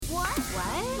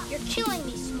killing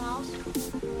me, Smalls.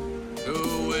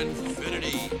 To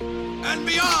infinity and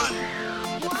beyond!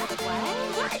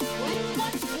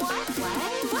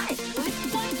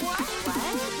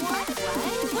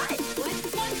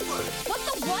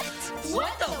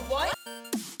 What the what?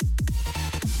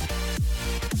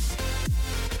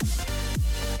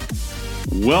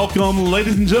 Welcome,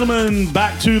 ladies and gentlemen,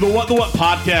 back to the What the What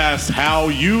podcast. How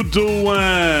you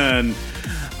doing?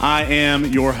 I am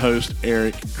your host,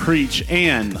 Eric Creech,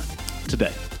 and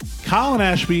today, Kyle and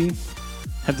Ashby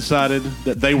have decided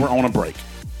that they were on a break.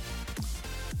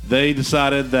 They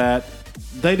decided that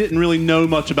they didn't really know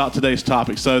much about today's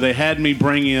topic, so they had me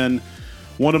bring in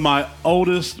one of my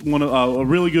oldest, a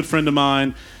really good friend of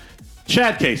mine,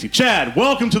 Chad Casey. Chad,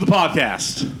 welcome to the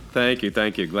podcast. Thank you.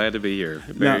 Glad to be here.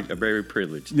 Very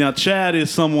privileged. Now, Chad is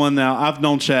someone. Now, I've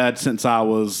known Chad since I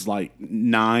was like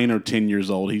 9 or 10 years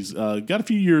old. He's got a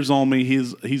few years on me.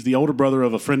 He's the older brother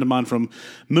of a friend of mine from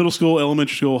middle school,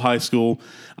 elementary school, high school.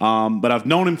 But I've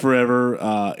known him forever,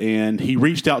 and he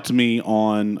reached out to me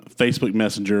on Facebook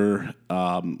Messenger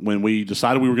when we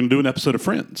decided we were going to do an episode of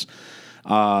Friends.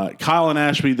 Kyle and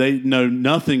Ashby, they know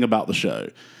nothing about the show.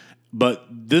 But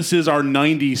this is our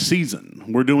 90s season.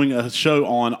 We're doing a show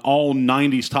on all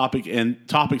 90s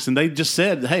topics, and they just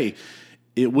said, hey,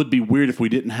 it would be weird if we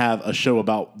didn't have a show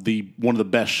about one of the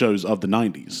best shows of the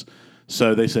 90s.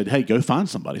 So they said, hey, go find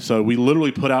somebody. So we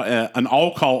literally put out an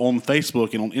all call on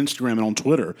Facebook and on Instagram and on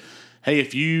Twitter. Hey,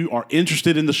 if you are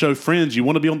interested in the show Friends, you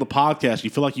want to be on the podcast, you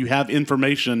feel like you have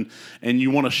information and you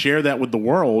want to share that with the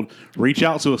world, reach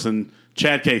out to us. And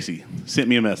Chad Casey sent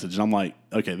me a message, and I'm like,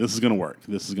 okay, this is going to work.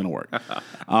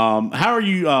 How are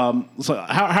you? How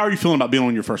are you feeling about being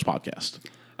on your first podcast?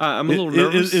 I'm a little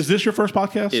nervous. Is this your first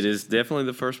podcast? It is definitely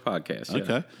the first podcast. Yeah.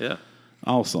 Okay. Yeah.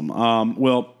 Awesome.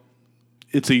 Well,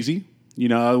 it's easy. You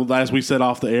know, as we said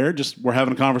off the air, we're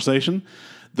having a conversation.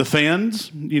 The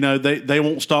fans, you know, they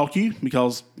won't stalk you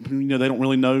because, you know, they don't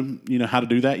really know, you know, how to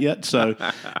do that yet. So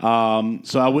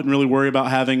so I wouldn't really worry about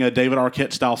having a David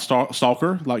Arquette style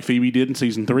stalker like Phoebe did in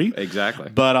season 3.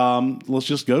 Exactly. But let's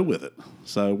just go with it.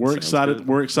 So we're excited. Good.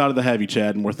 We're excited to have you,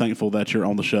 Chad, and we're thankful that you're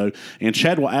on the show. And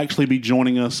Chad will actually be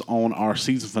joining us on our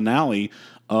season finale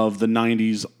of the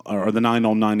 90s, or the 9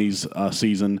 on 90s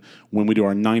season, when we do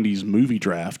our 90s movie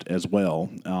draft as well.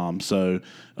 So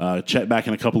check back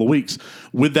in a couple of weeks.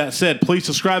 With that said, please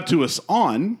subscribe to us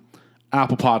on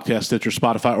Apple Podcasts, Stitcher,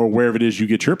 Spotify, or wherever it is you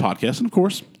get your podcasts. And, of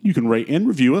course, you can rate and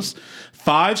review us.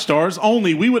 5 stars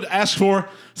only. We would ask for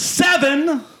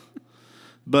 7,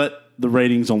 but the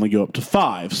ratings only go up to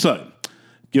 5. So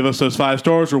give us those 5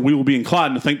 stars, or we will be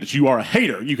inclined to think that you are a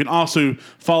hater. You can also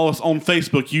follow us on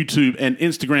Facebook, YouTube, and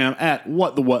Instagram at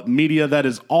What the What Media. That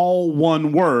is all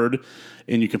one word.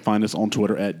 And you can find us on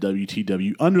Twitter at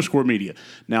WTW_media.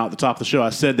 Now, at the top of the show, I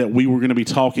said that we were going to be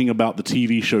talking about the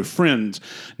TV show Friends.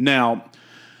 Now,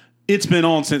 it's been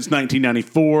on since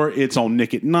 1994. It's on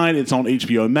Nick at Night. It's on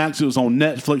HBO Max. It was on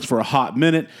Netflix for a hot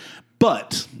minute.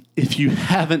 But if you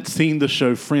haven't seen the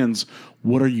show Friends,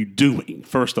 what are you doing,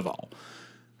 first of all?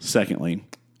 Secondly,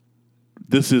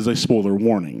 this is a spoiler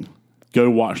warning. Go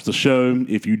watch the show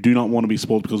if you do not want to be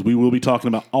spoiled, because we will be talking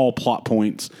about all plot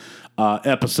points,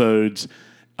 episodes,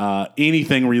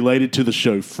 anything related to the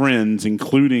show Friends,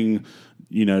 including,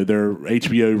 you know, their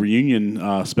HBO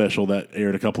reunion special that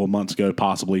aired a couple of months ago,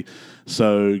 possibly.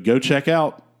 So go check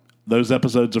out those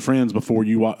episodes of Friends before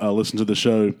you listen to the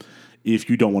show if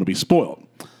you don't want to be spoiled.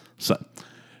 So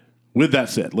with that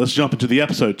said, let's jump into the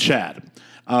episode. Chad,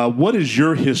 what is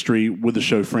your history with the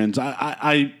show Friends?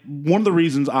 I one of the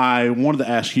reasons I wanted to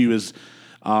ask you is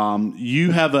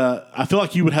I feel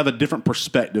like you would have a different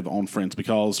perspective on Friends,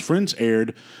 because Friends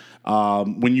aired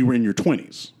when you were in your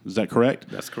 20s. Is that correct?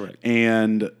 That's correct.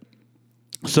 And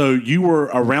so you were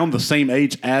around the same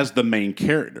age as the main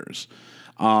characters.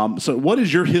 So what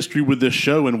is your history with this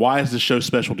show, and why is this show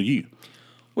special to you?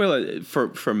 Well,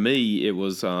 for me, it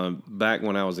was back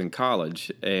when I was in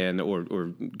college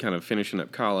or kind of finishing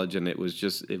up college, and it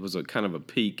was a kind of a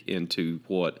peek into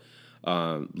what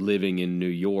living in New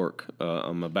York,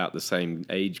 about the same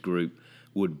age group,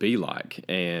 would be like.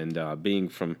 And being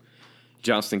from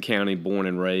Johnston County, born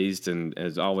and raised, and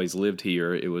has always lived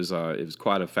here, it was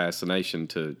quite a fascination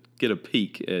to get a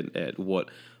peek at what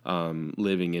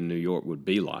living in New York would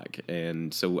be like.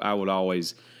 And so I would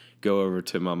always go over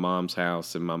to my mom's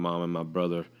house, and my mom and my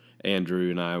brother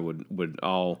Andrew and I would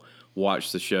all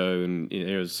watch the show, and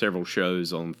there was several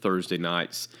shows on Thursday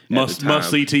nights. Must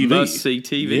see TV. Must see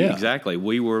TV. Yeah. Exactly.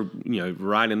 We were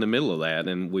right in the middle of that,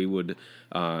 and we would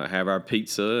have our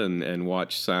pizza and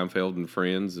watch Seinfeld and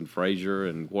Friends and Frasier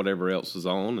and whatever else was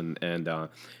on, and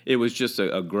it was just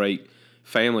a great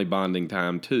family bonding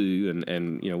time too,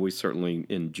 and we certainly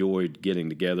enjoyed getting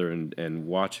together and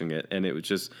watching it, and it was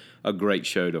just a great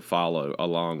show to follow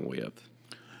along with.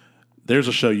 There's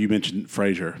a show you mentioned,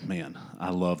 Frasier. Man,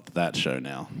 I loved that show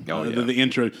now. Oh, yeah. The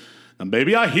intro. And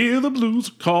baby, I hear the blues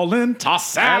calling,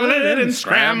 toss salad and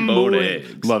scrambled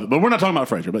eggs. Love it. But we're not talking about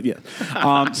Frasier, but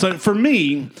yeah. So for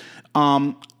me,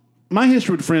 my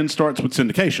history with Friends starts with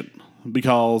syndication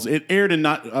because it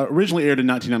originally aired in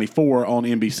 1994 on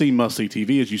NBC Must See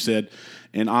TV, as you said,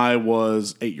 and I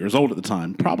was 8 years old at the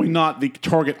time. Probably not the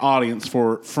target audience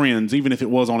for Friends, even if it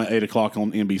was on at 8 o'clock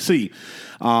on NBC.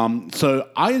 So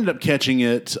I ended up catching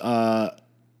it.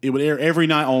 It would air every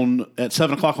night at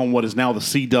 7 o'clock on what is now the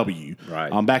CW.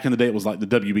 Right. Back in the day, it was like the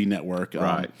WB network.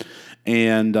 Right.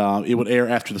 And it would air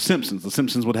after The Simpsons. The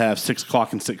Simpsons would have 6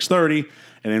 o'clock and 6:30,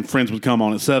 and then Friends would come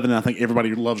on at 7. And I think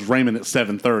Everybody Loves Raymond at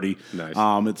 7:30. Nice.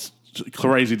 It's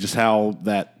crazy just how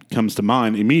that comes to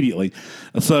mind immediately.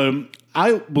 So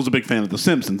I was a big fan of The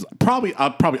Simpsons. I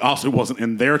probably also wasn't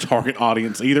in their target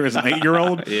audience either as an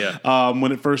 8-year-old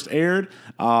when it first aired.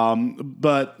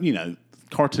 But,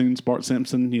 cartoons, Bart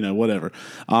Simpson, whatever.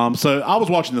 So I was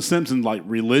watching The Simpsons like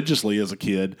religiously as a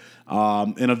kid.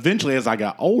 And eventually as I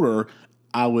got older,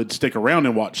 I would stick around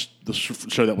and watch the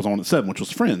show that was on at 7, which was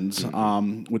Friends,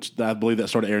 which I believe that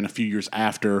started airing a few years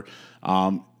after,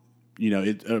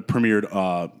 it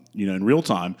premiered, in real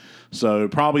time. So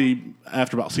probably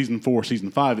after about season 4,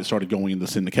 season 5, it started going into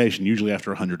syndication, usually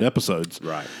after 100 episodes.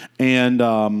 Right. And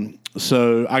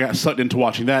so I got sucked into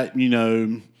watching that,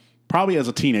 probably as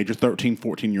a teenager, 13,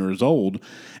 14 years old.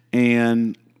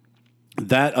 And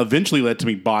that eventually led to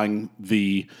me buying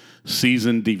the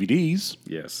season DVDs.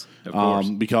 Yes, of course.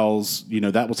 Because,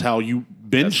 that was how you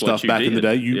binge stuff back in the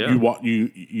day.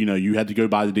 You had to go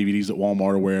buy the DVDs at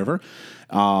Walmart or wherever.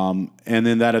 And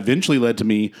then that eventually led to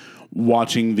me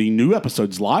watching the new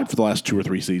episodes live for the last 2 or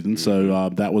 3 seasons. So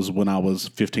that was when I was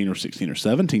 15 or 16 or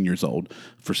 17 years old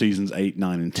for seasons 8,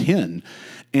 9, and 10.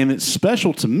 And it's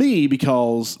special to me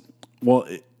because,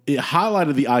 it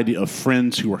highlighted the idea of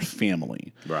friends who are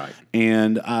family. Right.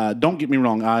 And don't get me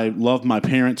wrong, I love my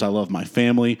parents. I love my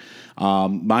family.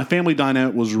 My family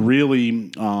dynamic was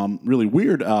really, really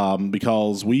weird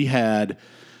because we had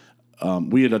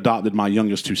adopted my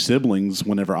youngest 2 siblings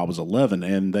whenever I was 11,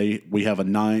 and I have a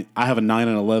 9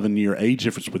 and 11 year age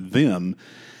difference with them.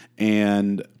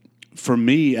 And for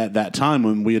me at that time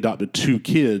when we adopted 2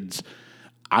 kids,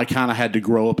 I kind of had to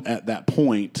grow up at that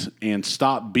point and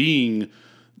stop being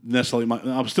necessarily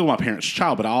I was still my parents'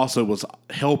 child, but I also was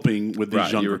helping with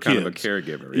these younger kids. You were kind of a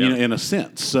caregiver, yeah. In a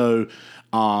sense. So,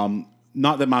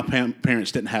 not that my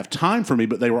parents didn't have time for me,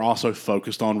 but they were also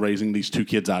focused on raising these 2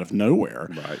 kids out of nowhere.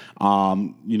 Right.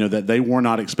 That they were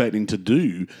not expecting to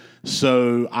do.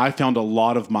 So I found a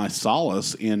lot of my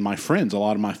solace in my friends. A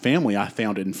lot of my family I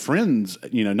found in Friends,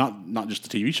 not just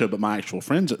the TV show, but my actual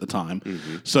friends at the time.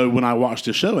 Mm-hmm. So when I watched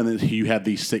the show, and then you have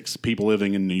these 6 people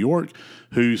living in New York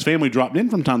whose family dropped in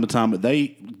from time to time, but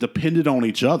they depended on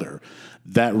each other.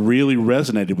 That really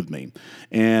resonated with me.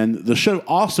 And the show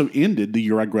also ended the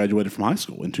year I graduated from high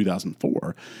school in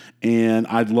 2004. And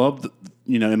I loved,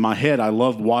 in my head, I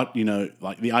loved like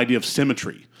the idea of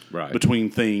symmetry between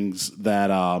things that,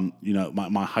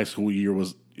 my high school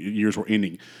years were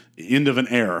ending. End of an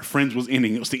era. Friends was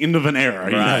ending. It was the end of an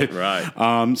era.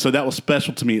 Right. So that was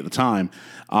special to me at the time.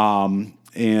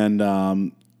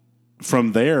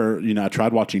 From there, I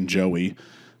tried watching Joey.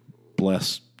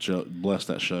 Bless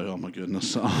that show. Oh my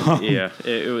goodness. Yeah,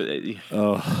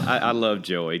 I love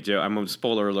Joey. I'm a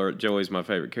spoiler alert. Joey's my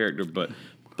favorite character, but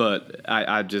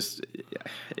I just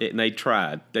they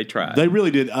tried. They really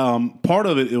did. Part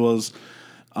of it was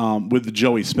with the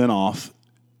Joey spinoff.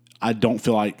 I don't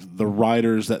feel like the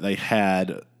writers that they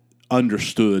had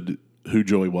understood who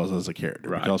Joey was as a character,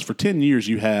 because for 10 years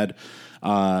you had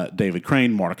David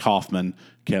Crane, Marta Kaufman,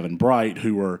 Kevin Bright,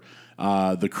 who were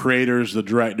the creators, the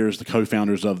directors, the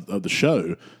co-founders of the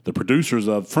show, the producers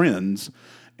of Friends,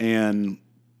 and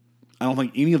I don't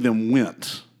think any of them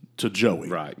went to Joey.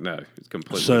 Right, no, it's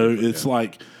completely so different. It's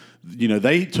like,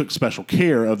 they took special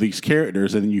care of these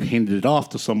characters, and then you handed it off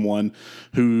to someone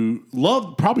who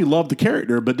probably loved the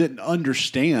character, but didn't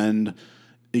understand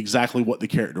exactly what the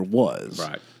character was.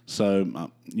 Right. So,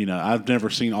 I've never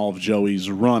seen all of Joey's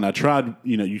run. I tried,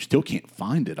 you still can't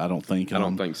find it, I don't think. I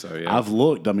don't think so, yeah. I've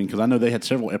looked, because I know they had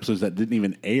several episodes that didn't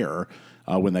even air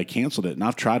when they canceled it. And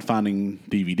I've tried finding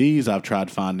DVDs. I've tried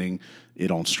finding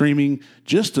it on streaming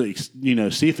just to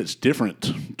see if it's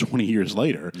different 20 years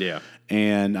later. Yeah.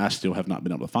 And I still have not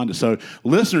been able to find it. So,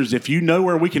 listeners, if you know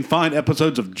where we can find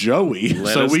episodes of Joey,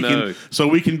 let us know. So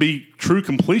we can be true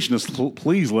completionists,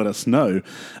 please let us know.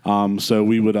 So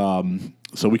we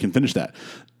can finish that.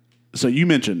 So you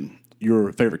mentioned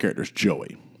your favorite character is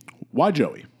Joey. Why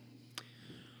Joey?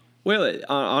 Well,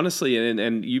 honestly,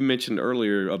 and you mentioned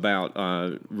earlier about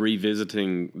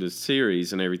revisiting the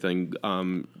series and everything.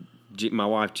 My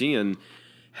wife Jen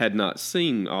had not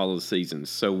seen all of the seasons,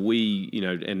 so we,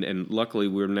 and luckily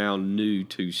we're now new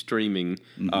to streaming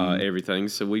everything,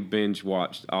 so we binge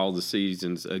watched all the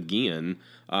seasons again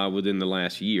within the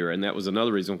last year, and that was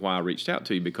another reason why I reached out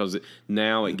to you, because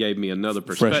now it gave me another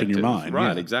perspective. Fresh in your mind,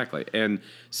 right? Yeah. Exactly, and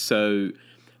so.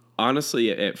 Honestly,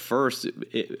 at first,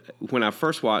 when I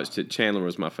first watched it, Chandler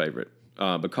was my favorite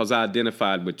because I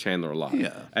identified with Chandler a lot.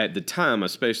 Yeah. At the time,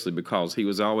 especially because he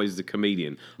was always the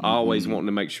comedian, always wanting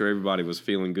to make sure everybody was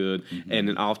feeling good, and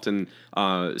in often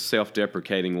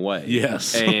self-deprecating way.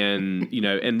 Yes. And,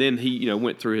 and then he,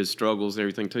 went through his struggles and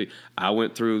everything too. I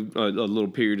went through a little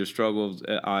period of struggles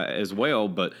as well,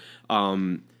 but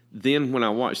then when I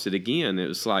watched it again, it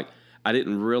was like I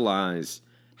didn't realize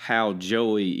how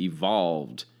Joey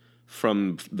evolved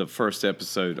from the first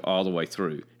episode all the way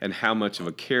through, and how much of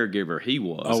a caregiver he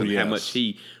was, how much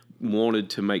he wanted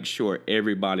to make sure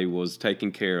everybody was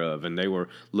taken care of and they were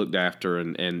looked after,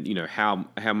 and how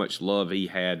much love he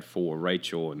had for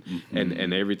Rachel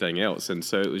and everything else. And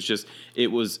so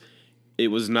it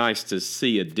was nice to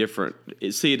see it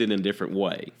in a different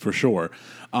way. For sure.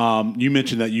 You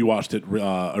mentioned that you watched it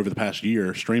over the past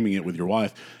year, streaming it with your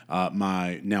wife.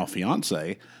 My now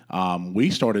fiance, we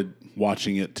started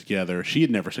watching it together. She had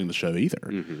never seen the show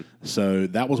either. So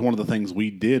that was one of the things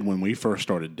we did when we first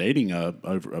started dating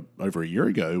over a year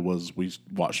ago, was we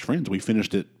watched Friends. We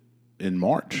finished it in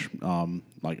March,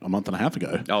 like a month and a half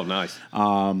ago. Oh, nice.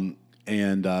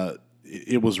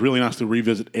 It was really nice to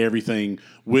revisit everything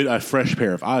with a fresh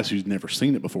pair of eyes who's never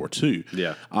seen it before, too.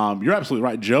 Yeah. You're absolutely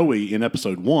right. Joey in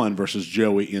episode 1 versus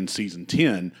Joey in season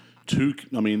 10,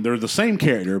 they're the same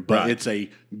character, but it's a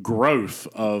growth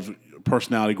of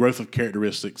personality, growth of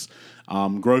characteristics,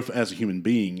 growth as a human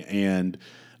being. And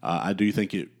I do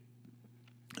think it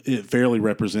fairly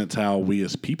represents how we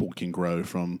as people can grow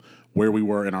from where we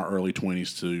were in our early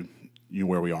 20s to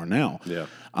where we are now. Yeah.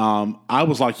 I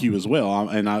was like you as well,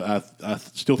 and I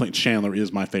still think Chandler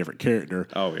is my favorite character.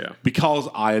 Oh, yeah. Because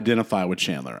I identify with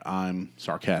Chandler. I'm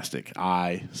sarcastic.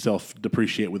 I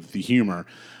self-depreciate with the humor.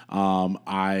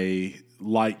 I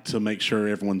like to make sure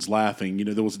everyone's laughing.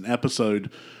 There was an episode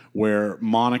where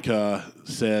Monica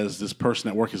says this person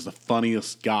at work is the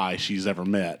funniest guy she's ever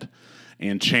met,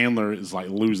 and Chandler is like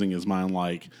losing his mind,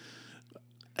 like,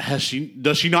 does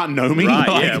she not know me? Right,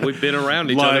 like, yeah. We've been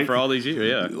around each other for all these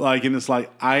years, yeah. Like, and it's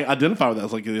like, I identify with that.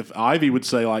 It's like, if Ivy would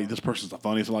say, like, this person's the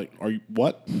funniest, I'm like, are you,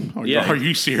 what? Are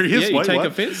you serious? Yeah, you Wait, take what?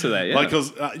 offense to that, yeah. Like,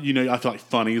 because, I feel like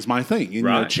funny is my thing.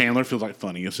 And, Chandler feels like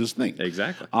funny is his thing.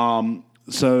 Exactly.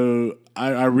 So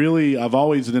I've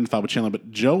always identified with Chandler,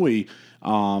 but Joey,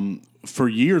 for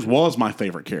years was my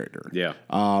favorite character. Yeah.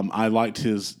 I liked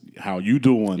his, how you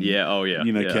doing? Yeah, oh, yeah.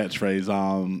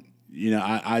 Catchphrase.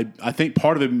 I think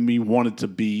part of it me wanted to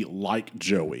be like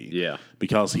Joey. Yeah.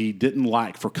 Because he didn't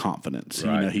lack for confidence.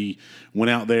 Right. He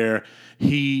went out there.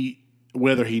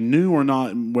 Whether he knew or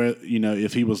not,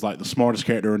 if he was like the smartest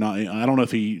character or not, I don't know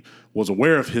if he was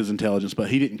aware of his intelligence, but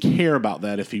he didn't care about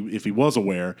that. If he was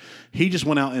aware, he just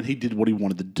went out and he did what he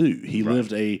wanted to do. He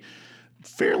lived a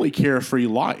fairly carefree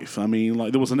life. I mean,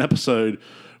 like, there was an episode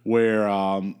where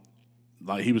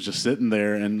like he was just sitting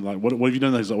there and like, what have you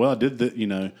done? He's like, well, I did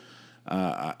that.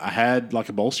 I had like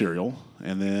a bowl of cereal,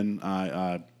 and then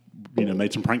I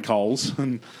made some prank calls,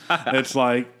 and it's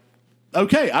like,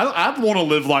 okay, I want to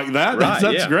live like that. Right,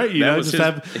 That's great. Just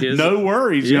have no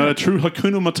worries. A true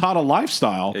Hakuna Matata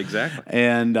lifestyle. Exactly.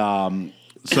 And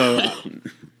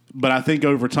but I think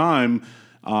over time,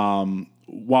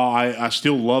 while I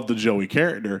still love the Joey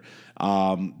character,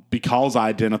 because I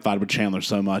identified with Chandler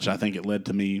so much, I think it led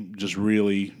to me just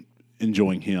really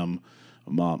enjoying him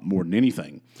more than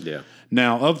anything. Yeah.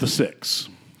 Now, of the 6,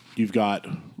 you've got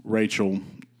Rachel,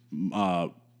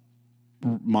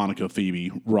 Monica,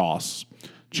 Phoebe, Ross,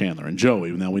 Chandler, and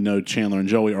Joey. Now, we know Chandler and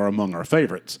Joey are among our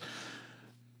favorites.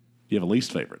 You have a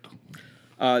least favorite?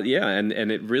 Yeah, and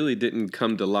it really didn't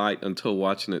come to light until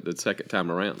watching it the second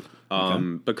time around.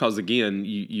 Because, again,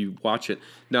 you watch it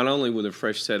not only with a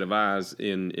fresh set of eyes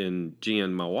in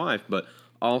Jen, my wife, but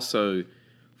also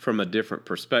from a different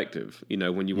perspective.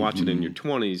 When you watch it in your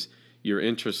 20s, your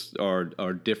interests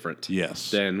are different.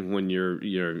 Yes. Than when you're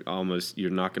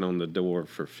knocking on the door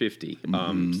for 50.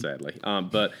 Sadly,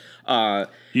 but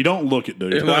you don't look it,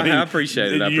 dude. Well, I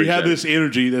appreciate it. You have this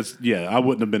energy. I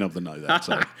wouldn't have been able to know that.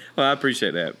 So. Well, I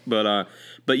appreciate that,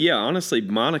 but yeah, honestly,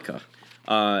 Monica.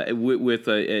 With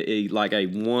a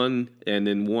 1 and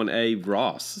then 1A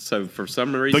Ross. So for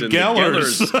some reason, the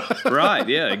Gellers. Right?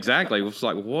 Yeah, exactly. It was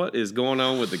like, what is going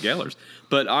on with the Gellers?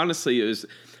 But honestly, it was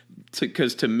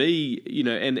because to me,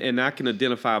 and I can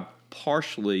identify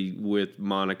partially with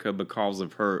Monica because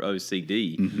of her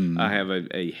OCD. Mm-hmm. I have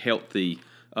a healthy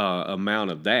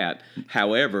amount of that.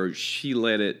 However, she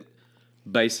let it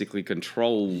basically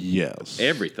control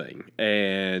everything,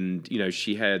 and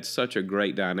she had such a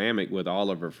great dynamic with all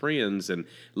of her friends, and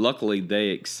luckily they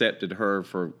accepted her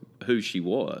for who she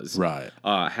was. Right.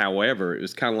 However, it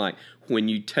was kind of like when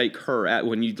you take her out,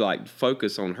 when you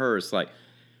focus on her, it's like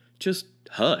just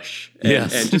hush and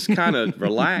just kind of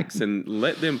relax and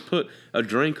let them put a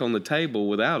drink on the table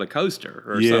without a coaster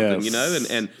or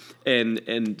something,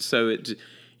 and so it.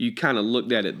 You kind of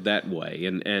looked at it that way,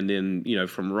 and then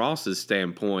from Ross's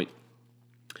standpoint,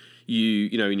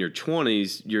 in your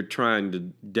 20s you're trying to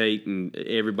date and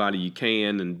everybody you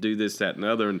can and do this, that, and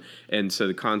the other, and so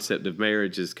the concept of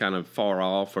marriage is kind of far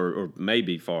off, or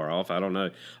maybe far off. I don't know.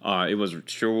 It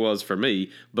was for me,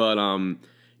 but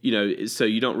so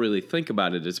you don't really think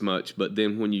about it as much. But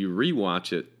then when you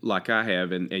rewatch it, like I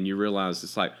have, and you realize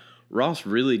it's like Ross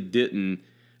really didn't.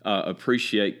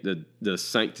 Appreciate the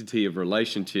sanctity of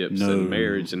relationships and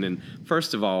marriage. And then,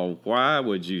 first of all, why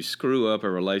would you screw up a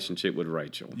relationship with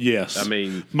Rachel? Yes. I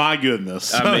mean, my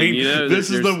goodness. I mean,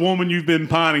 this is the woman you've been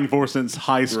pining for since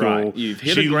high school. Right. You've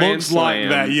hit she a grand looks slam, like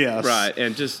that, yes. Right.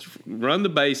 And just run the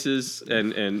bases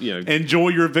and enjoy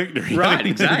your victory. Right,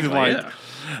 exactly.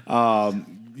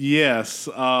 Yes.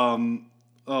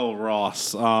 Oh,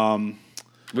 Ross.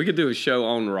 We could do a show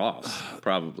on Ross,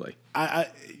 probably.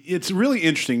 It's really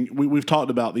interesting. We've talked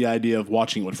about the idea of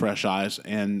watching it with fresh eyes,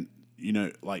 and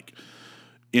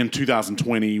in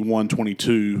 2021,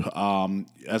 22,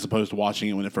 as opposed to watching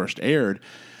it when it first aired.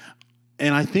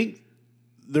 And I think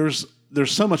there's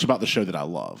so much about the show that I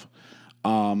love,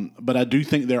 but I do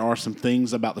think there are some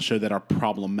things about the show that are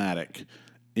problematic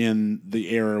in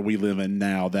the era we live in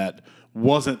now that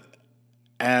wasn't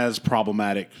as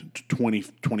problematic 20,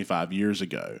 25 years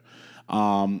ago.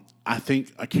 I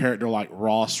think a character like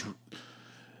Ross,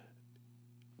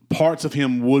 parts of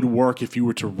him would work if you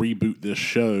were to reboot this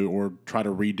show or try to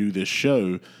redo this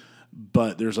show,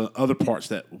 but there's other parts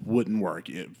that wouldn't work.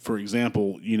 For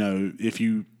example, if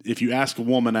you ask a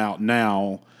woman out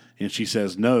now and she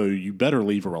says no, you better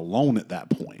leave her alone at that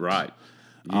point. Right.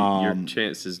 Your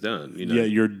chance is done. Yeah,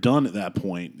 you're done at that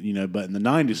point. But in the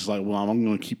 90s, it's like, well, I'm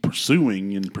going to keep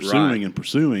pursuing and pursuing and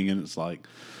pursuing, and it's like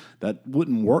that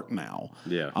wouldn't work now.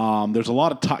 Yeah. There's a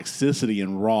lot of toxicity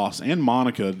in Ross and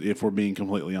Monica, if we're being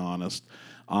completely honest.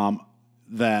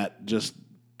 That just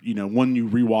when you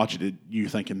rewatch it, you're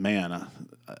thinking, man,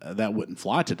 that wouldn't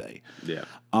fly today. Yeah.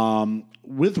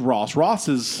 With Ross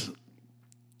is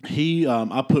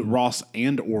I put Ross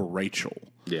and or Rachel.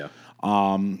 Yeah.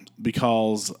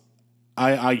 Because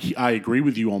I agree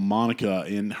with you on Monica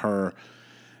in her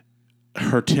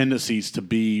tendencies to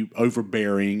be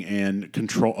overbearing and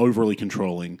overly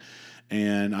controlling.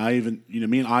 And I even,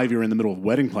 me and Ivy are in the middle of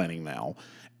wedding planning now.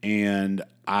 And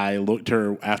I looked at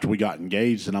her after we got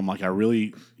engaged, and I'm like, I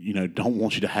really, don't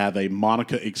want you to have a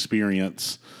Monica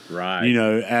experience. Right.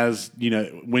 As,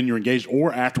 when you're engaged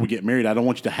or after we get married. I don't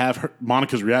want you to have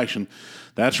Monica's reaction.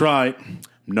 That's right.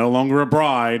 No longer a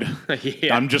bride.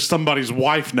 Yeah. I'm just somebody's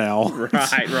wife now.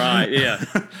 Right, yeah.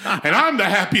 And I'm the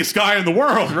happiest guy in the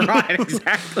world. Right,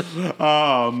 exactly.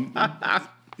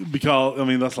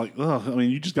 Because, that's like,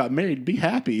 you just got married. Be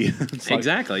happy.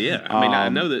 Exactly, yeah. I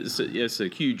know that it's a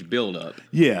huge buildup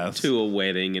to a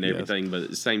wedding and everything, but at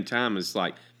the same time, it's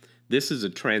like, this is a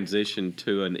transition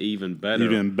to an even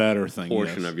better thing,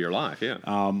 portion of your life, yeah.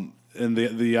 And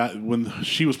when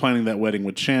she was planning that wedding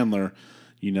with Chandler,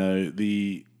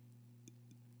 the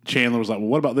Chandler was like, well,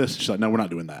 what about this? She's like, no, we're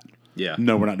not doing that. Yeah.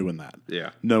 No, we're not doing that.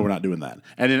 Yeah. No, we're not doing that.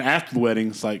 And then after the wedding,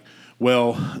 it's like,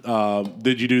 well,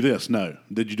 did you do this? No.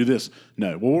 Did you do this?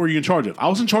 No. Well, what were you in charge of? I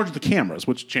was in charge of the cameras,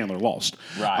 which Chandler lost.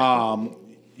 Right.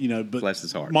 But bless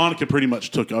his heart. Monica pretty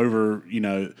much took over,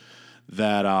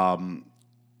 that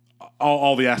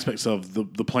all the aspects of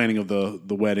the planning of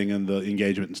the wedding and the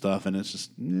engagement and stuff, and it's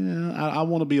just, I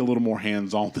want to be a little more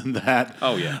hands-on than that.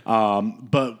 Oh, yeah.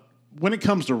 But when it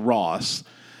comes to Ross,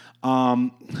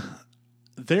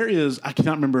 there is, I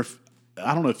cannot remember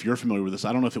I don't know if you're familiar with this.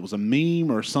 I don't know if it was a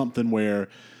meme or something where,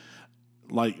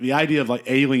 like the idea of like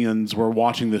aliens were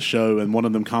watching this show, and one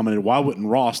of them commented, "Why wouldn't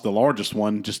Ross, the largest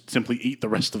one, just simply eat the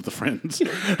rest of the friends?"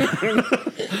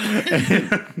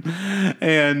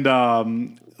 and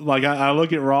like I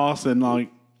look at Ross and like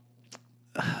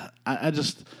I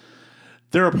just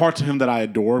there are parts of him that I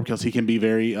adore because he can be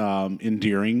very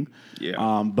endearing.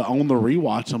 Yeah. But on the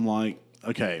rewatch, I'm like,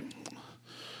 okay.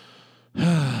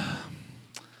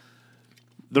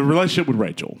 The relationship with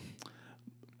Rachel.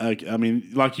 I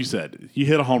mean, like you said, you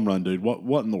hit a home run, dude.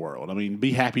 What in the world? I mean,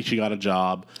 be happy she got a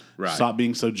job. Right. Stop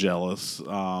being so jealous.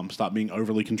 Stop being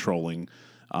overly controlling.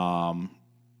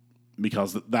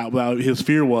 Because that his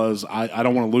fear was, I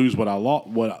don't want to lose what I lost,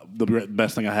 what the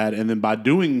best thing I had, and then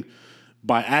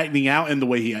by acting out in the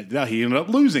way he acted out, he ended up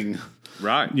losing.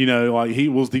 Right. You know, like he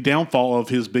was the downfall of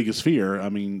his biggest fear. I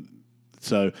mean,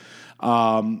 so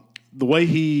the way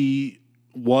he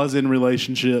was in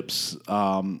relationships,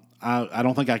 I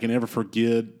don't think I can ever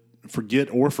forget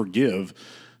or forgive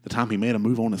the time he made a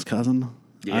move on his cousin.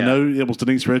 Yeah. I know it was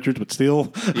Denise Richards, but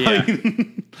still. Yeah.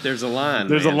 There's a line.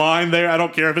 There's man. a line there. I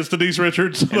don't care if it's Denise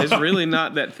Richards. And it's really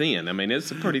not that thin. I mean,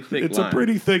 it's a pretty thick line. It's a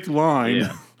pretty thick line.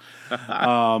 Yeah.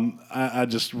 I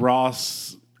just,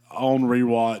 Ross on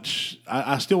rewatch,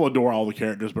 I still adore all the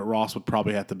characters, but Ross would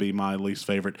probably have to be my least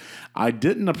favorite. I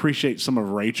didn't appreciate some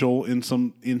of Rachel in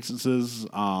some instances.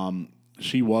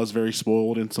 She was very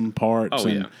spoiled in some parts.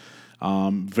 Oh,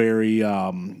 and, very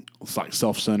it's like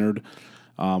self-centered.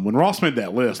 When Ross made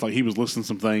that list, like he was listing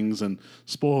some things and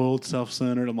spoiled,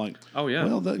 self-centered. I'm like, oh yeah,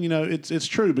 well, it's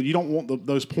true, but you don't want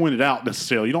those pointed out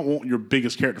necessarily. You don't want your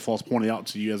biggest character flaws pointed out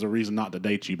to you as a reason not to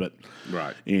date you. But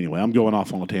right. Anyway, I'm going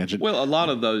off on a tangent. Well, a lot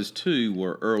of those too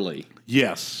were early.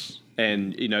 Yes.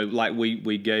 And, you know, like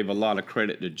we gave a lot of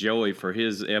credit to Joey for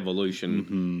his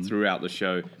evolution throughout the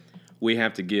show. We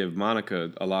have to give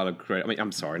Monica a lot of credit. I mean,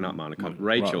 I'm sorry, not Monica.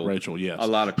 Rachel. Rachel, yes. A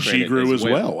lot of credit. She grew as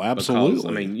well, absolutely. Because,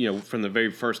 I mean, you know, from the very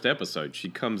first episode, she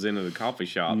comes into the coffee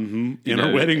shop. In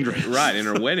her wedding dress. Right, in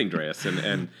her wedding dress.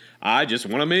 And I just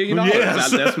won $1 million.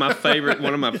 Yes. That's my favorite,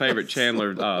 one of my favorite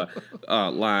Chandler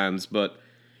lines. But,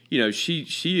 you know, she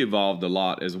evolved a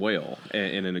lot as well,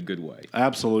 and in a good way.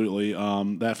 Absolutely.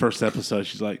 That first episode,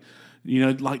 she's like, you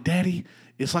know, like, Daddy,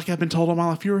 it's like I've been told all my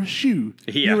life, you're a shoe.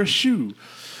 Yeah. You're a shoe.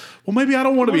 Well, maybe I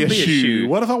don't want to be a shoe.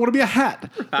 What if I want to be a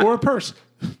hat or a purse?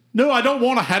 No, I don't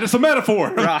want a hat. It's a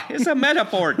metaphor. Right. It's a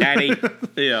metaphor, Daddy.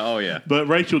 Yeah. Oh, yeah. But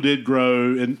Rachel did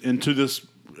grow into this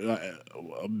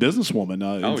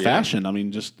businesswoman in fashion. I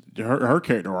mean, just her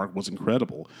character arc was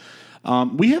incredible.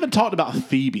 We haven't talked about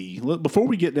Phoebe. Before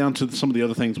we get down to some of the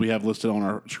other things we have listed on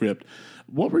our script,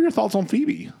 what were your thoughts on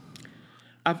Phoebe?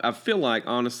 I feel like,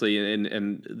 honestly,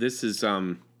 and this is,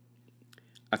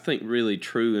 I think, really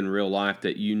true in real life,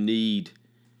 that you need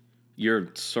your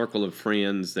circle of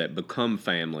friends that become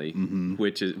family,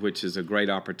 which is a great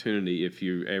opportunity if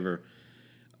you're ever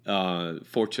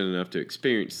fortunate enough to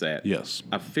experience that. Yes.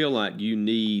 I feel like you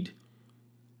need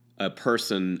a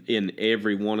person in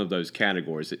every one of those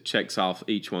categories that checks off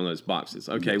each one of those boxes.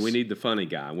 Okay, Yes. We need the funny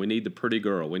guy. We need the pretty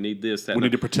girl. We need this, that. We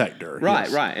need to protect her. Right,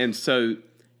 yes. right. And so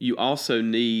you also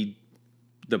need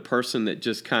the person that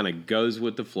just kind of goes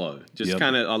with the flow, just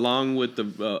kind of along with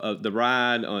the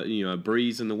ride, you know, a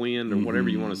breeze in the wind or whatever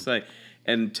you want to say.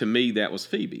 And to me, that was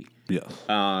Phoebe. Yes.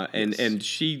 And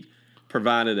she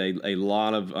provided a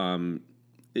lot of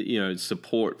you know,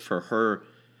 support for her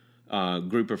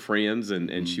group of friends,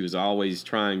 and she was always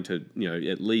trying to, you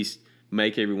know, at least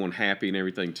make everyone happy and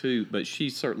everything too. But she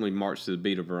certainly marched to the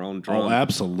beat of her own drum. Oh,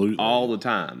 absolutely. All the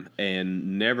time,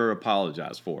 and never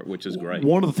apologized for it, which is great.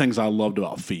 One of the things I loved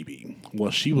about Phoebe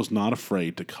was she was not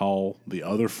afraid to call the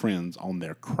other friends on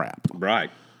their crap. Right.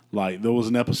 Like, there was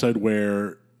an episode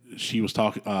where she was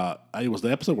talking, it was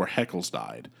the episode where Heckles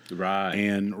died. Right.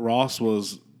 And Ross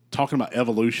was talking about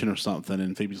evolution or something,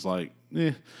 and Phoebe's like,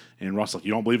 eh. And Ross like,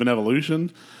 you don't believe in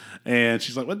evolution? And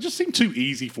she's like, well, it just seemed too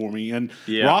easy for me. And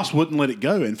Ross wouldn't let it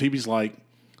go. And Phoebe's like,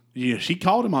 yeah, she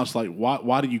called him. I was like,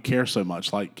 why do you care so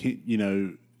much? Like, can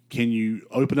you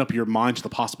open up your mind to the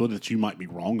possibility that you might be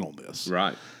wrong on this?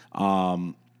 Right.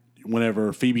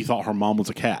 Whenever Phoebe thought her mom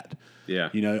was a cat. Yeah.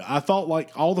 You know, I thought like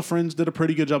all the friends did a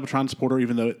pretty good job of trying to support her,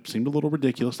 even though it seemed a little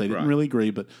ridiculous. They didn't really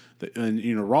agree, but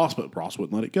Ross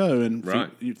wouldn't let it go. And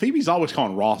Phoebe's always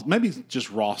calling Ross. Maybe it's just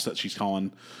Ross that she's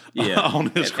calling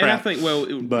on his crap. And I think, well,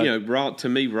 you know, to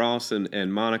me, Ross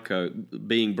and Monica,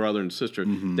 being brother and sister,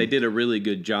 they did a really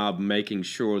good job making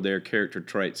sure their character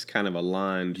traits kind of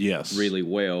aligned really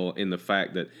well, in the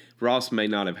fact that Ross may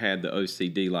not have had the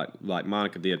OCD like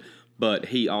Monica did, but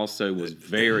he also was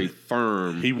very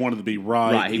firm. He wanted to be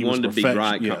right. Right, he wanted to be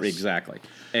right. Yes. Exactly.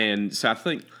 And so I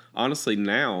think, honestly,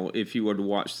 now, if you were to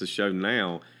watch the show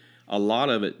now, a lot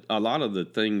of the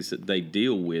things that they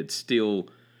deal with still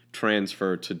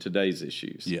transfer to today's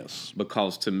issues. Yes.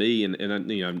 Because to me, and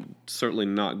I'm certainly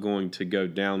not going to go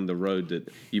down the road that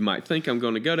you might think I'm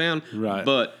going to go down. Right.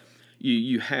 But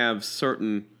you have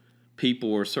certain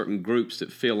people or certain groups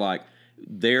that feel like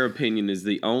their opinion is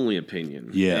the only opinion.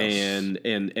 Yes.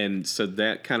 And so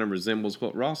that kind of resembles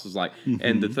what Ross is like.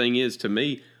 And the thing is, to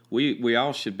me, we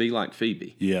all should be like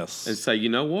Phoebe. Yes. And say, you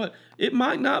know what? It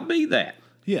might not be that.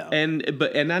 Yeah.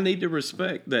 And I need to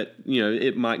respect that,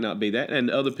 it might not be that,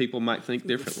 and other people might think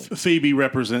differently. Phoebe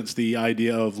represents the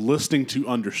idea of listening to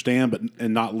understand,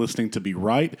 and not listening to be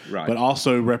right. Right. But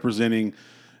also representing,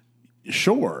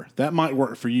 sure, that might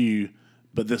work for you,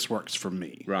 but this works for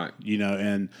me. Right.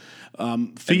 And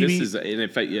And Phoebe. this is, and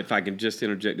if I can just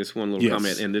interject this one little Yes.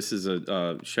 comment, and this is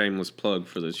a shameless plug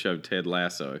for the show Ted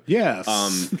Lasso.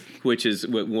 Yes. Which is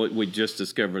what we just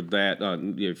discovered that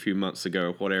a few months ago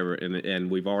or whatever,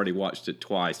 and we've already watched it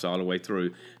twice all the way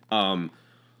through.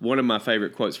 One of my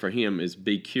favorite quotes for him is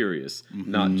 "Be curious,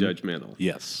 not judgmental."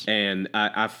 Yes. And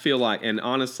I feel like, and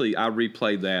honestly, I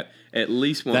replay that at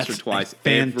least once That's or twice a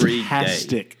every day.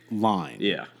 fantastic line.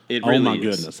 Yeah, it really Oh my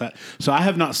is. goodness! So I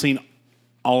have not seen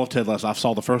all of Ted Lasso. I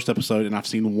saw the first episode, and I've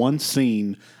seen one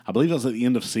scene. I believe it was at the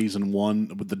end of season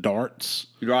 1 with the darts.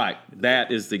 Right,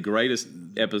 that is the greatest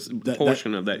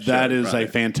portion of that show. That is right.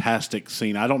 a fantastic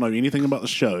scene. I don't know anything about the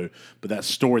show, but that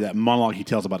story, that monologue he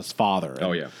tells about his father.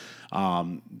 Oh yeah.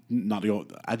 Not to go.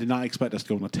 I did not expect us to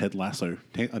go on a Ted Lasso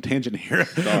a tangent here.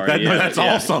 Sorry, That's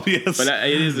awesome. Yes, but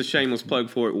it is a shameless plug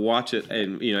for it. Watch it,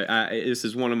 and this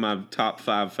is one of my top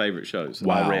 5 favorite shows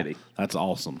already. That's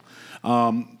awesome.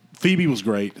 Phoebe was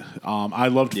great. I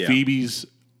loved Phoebe's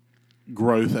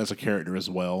growth as a character as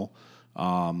well.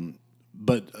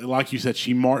 But like you said,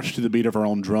 she marched to the beat of her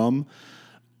own drum.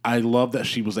 I love that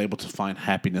she was able to find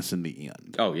happiness in the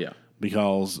end. Oh yeah,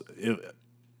 because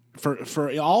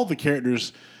for all the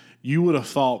characters, you would have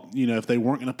thought, if they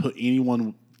weren't going to put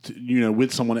anyone,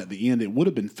 with someone at the end, it would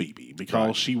have been Phoebe,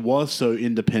 because she was so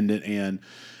independent and,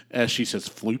 as she says,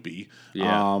 floopy.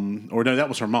 Yeah. Or no, that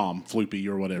was her mom, floopy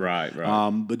or whatever. Right.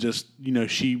 But just,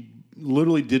 she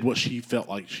literally did what she felt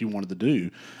like she wanted to do.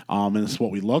 And it's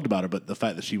what we loved about her. But the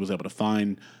fact that she was able to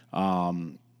find,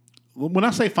 when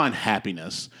I say find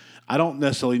happiness, I don't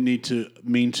necessarily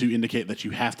mean to indicate that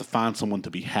you have to find someone to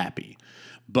be happy.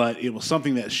 But it was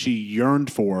something that she yearned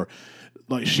for.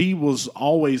 Like, she was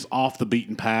always off the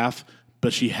beaten path,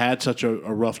 but she had such a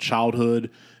rough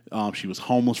childhood. She was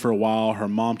homeless for a while. Her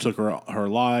mom took her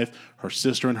life. Her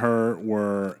sister and her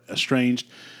were estranged.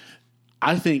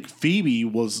 I think Phoebe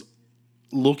was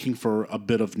looking for a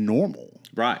bit of normal.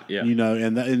 Right, yeah.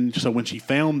 And so when she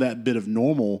found that bit of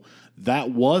normal,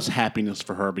 that was happiness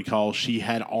for her, because she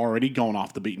had already gone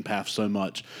off the beaten path so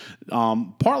much.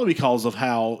 Partly because of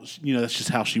how, that's just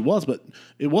how she was, but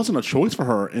it wasn't a choice for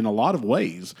her in a lot of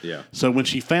ways. Yeah. So when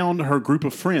she found her group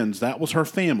of friends, that was her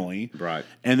family. Right.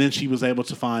 And then she was able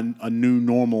to find a new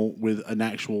normal with an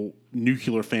actual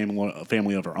nuclear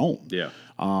family of her own. Yeah.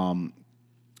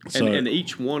 So, and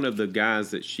each one of the guys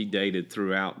that she dated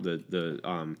throughout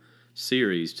the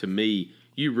series, to me,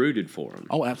 you rooted for them.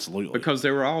 Oh, absolutely. Because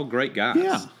they were all great guys.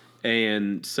 Yeah.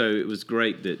 And so it was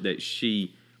great that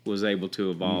she was able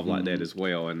to evolve like that as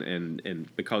well.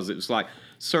 And because it was like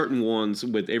certain ones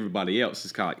with everybody else,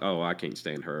 it's kind of like, oh, I can't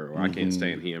stand her, or I can't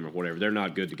stand him, or whatever. They're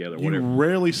not good together, or you whatever.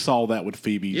 rarely saw that with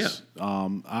Phoebe's.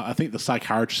 Yeah. I think the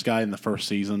psychiatrist guy in the first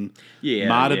season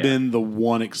might have been the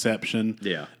one exception.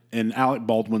 Yeah. And Alec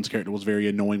Baldwin's character was very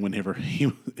annoying whenever he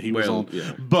was on.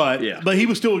 Yeah. But he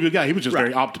was still a good guy. He was just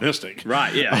very optimistic.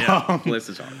 Right, yeah. Bless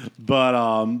his heart.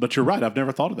 But you're right. I've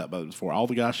never thought of that before. All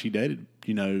the guys she dated,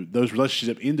 those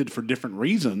relationships ended for different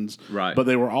reasons. Right. But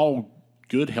they were all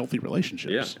good, healthy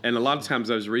relationships. Yeah, and a lot of times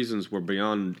those reasons were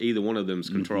beyond either one of them's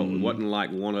control. It wasn't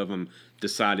like one of them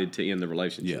decided to end the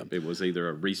relationship. Yeah. It was either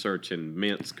a research in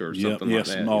Minsk or something Yes,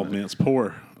 like that. oh, Minsk.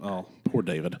 Poor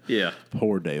David. Yeah.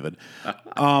 Poor David.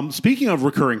 Speaking of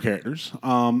recurring characters,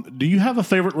 do you have a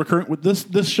favorite recurring? With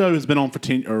this show has been on for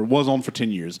 10 or was on for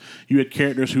 10 years. You had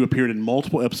characters who appeared in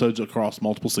multiple episodes across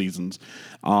multiple seasons.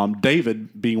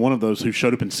 David being one of those who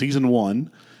showed up in season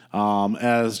 1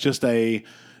 as just a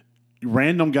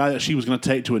random guy that she was going to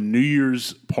take to a New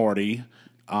Year's party.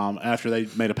 After they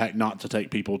made a pact not to take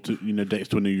people to dates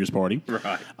to a New Year's party,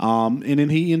 Right. And then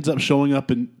he ends up showing up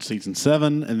in season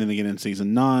 7, and then again in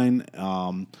season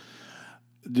 9.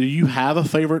 Do you have a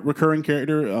favorite recurring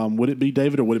character? Would it be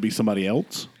David, or would it be somebody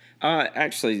else?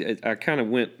 Actually, I kind of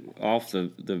went off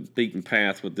the beaten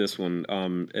path with this one,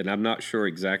 and I'm not sure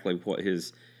exactly what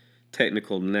his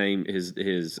technical name,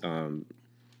 his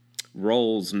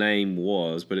role's name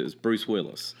was, but it was Bruce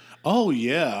Willis. Oh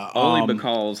yeah, Only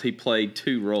because he played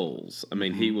two roles. I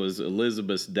mean, he was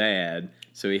Elizabeth's dad,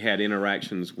 so he had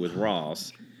interactions with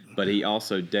Ross, but he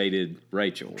also dated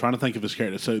Rachel. trying to think of his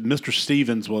character. So Mr.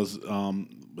 Stevens was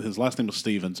his last name was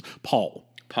Stevens. Paul.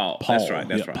 That's right.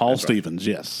 Paul That's Stevens.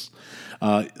 Yes.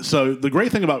 So the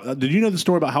great thing about did you know the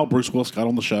story about how Bruce Willis got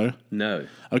on the show? No.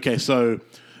 Okay, so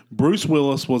Bruce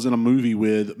Willis was in a movie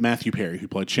with Matthew Perry, who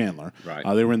played Chandler. Right.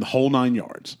 They were in the whole 9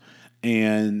 yards,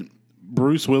 and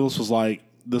Bruce Willis was like,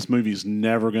 "This movie's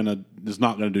is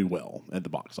not gonna do well at the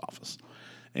box office."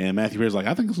 And Matthew Perry's like,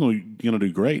 "I think it's gonna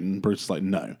do great," and Bruce is like,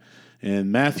 "No."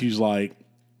 And Matthew's like,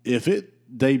 "If it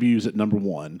debuts at number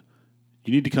one,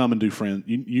 you need to come and do Friends.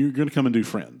 You're going to come and do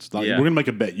Friends. Like, Yeah. we're going to make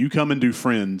a bet. You come and do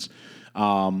Friends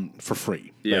for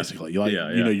free, basically. Like,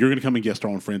 you know, you're going to come and guest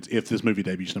star on Friends if this movie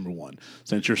debuts number one.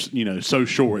 Since you're, so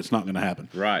sure it's not going to happen.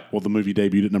 Right. Well, the movie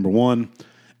debuted at number one,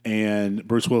 and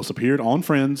Bruce Willis appeared on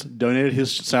Friends, donated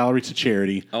his salary to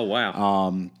charity. Oh,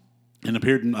 wow. And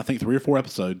appeared in, I think, 3 or 4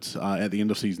 episodes at the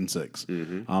end of season 6.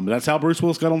 But that's how Bruce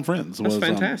Willis got on Friends. That's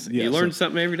fantastic. You learn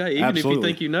something every day, even absolutely. if you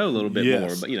think you know a little bit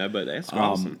Yes. more. But that's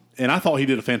awesome. And I thought he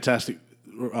did a fantastic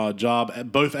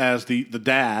job, both as the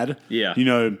dad. Yeah.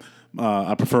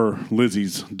 I prefer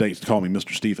Lizzie's dates to call me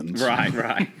Mr. Stevens.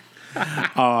 Right.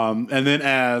 And then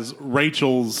as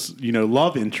Rachel's,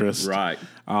 love interest. Right.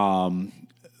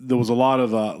 There was a lot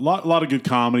of good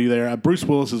comedy there. Bruce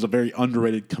Willis is a very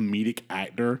underrated comedic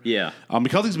actor. Yeah.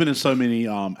 Because he's been in so many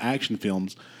action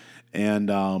films, and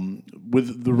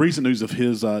with the recent news of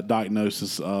his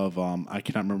diagnosis of I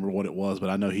cannot remember what it was, but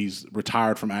I know he's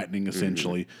retired from acting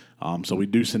essentially. So we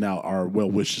do send out our well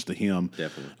wishes to him.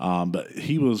 Definitely. But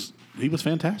he was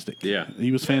fantastic. Yeah.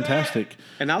 he was fantastic.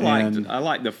 And I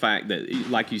like the fact that,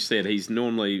 like you said, he's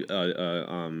normally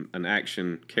an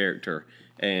action character.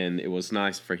 And it was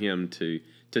nice for him to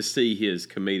see his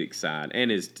comedic side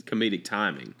and his comedic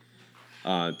timing.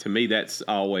 To me, that's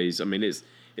always. I mean,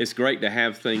 it's great to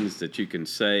have things that you can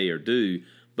say or do,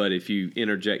 but if you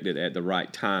interject it at the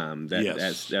right time,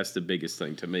 that's the biggest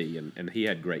thing to me. And he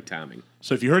had great timing.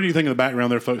 So if you heard anything in the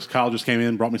background there, folks, Kyle just came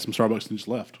in, brought me some Starbucks, and just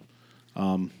left.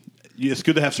 It's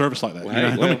good to have service like that.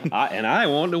 Well, I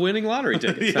want the winning lottery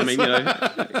tickets. Yes. I mean,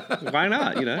 why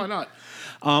not? Why not?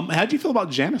 How do you feel about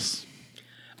Janice?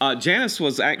 Janice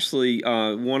was actually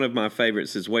one of my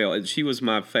favorites as well. She was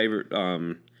my favorite.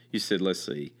 You said, let's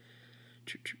see.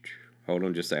 Hold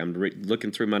on just a second. I'm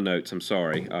looking through my notes. I'm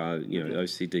sorry.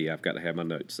 OCD. I've got to have my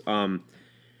notes.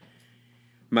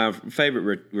 My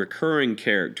favorite recurring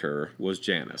character was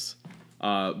Janice.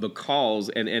 Because,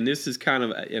 and this is kind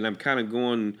of, and I'm kind of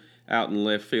going out in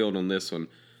left field on this one,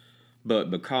 but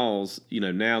because,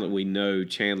 now that we know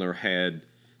Chandler had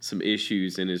some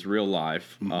issues in his real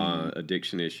life,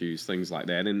 addiction issues, things like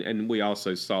that. And we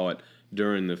also saw it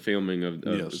during the filming of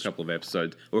a couple of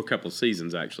episodes, or a couple of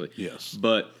seasons, actually. Yes.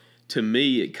 But to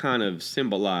me, it kind of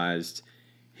symbolized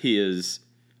his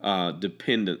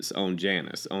dependence on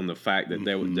Janice, on the fact that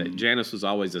that Janice was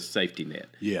always a safety net.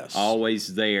 Yes.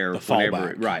 Always there. A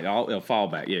fallback. Right, a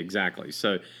fallback. Yeah, exactly.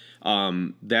 So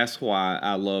that's why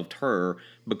I loved her,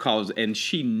 and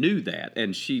she knew that,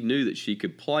 and she knew that she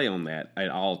could play on that at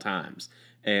all times.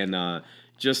 And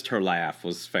just her laugh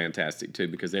was fantastic too,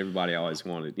 because everybody always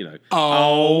wanted,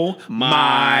 Oh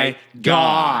my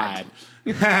God.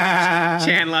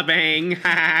 Chandler Bing.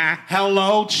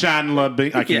 Hello, Chandler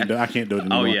Bing. I can't do it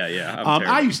anymore. Oh yeah.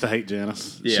 I used to hate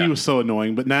Janice. Yeah. She was so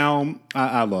annoying, but now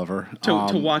I love her.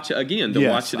 To watch it again.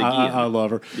 Watch it again. I love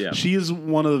her. Yeah. She is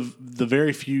one of the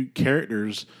very few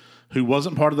characters who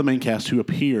wasn't part of the main cast who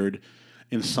appeared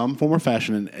in some form or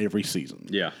fashion in every season.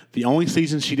 Yeah. The only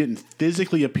season she didn't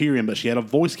physically appear in, but she had a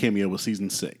voice cameo, was season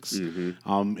 6.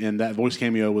 And that voice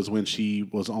cameo was when she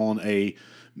was on a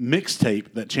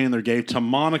mixtape that Chandler gave to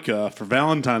Monica for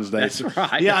Valentine's Day. That's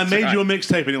right. Yeah, I made you a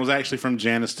mixtape, and it was actually from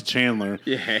Janice to Chandler.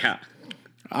 Yeah.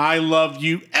 I love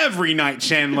you every night,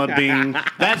 Chandler Bing.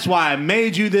 That's why I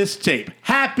made you this tape.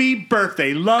 Happy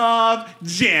birthday. Love,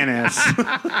 Janice.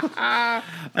 That's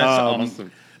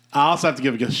awesome. I also have to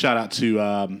give a shout out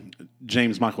to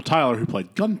James Michael Tyler, who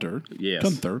played Gunther. Yes.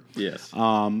 Gunther. Yes.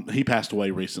 He passed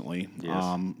away recently.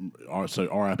 Yes. So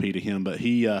R.I.P. to him. But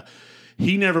he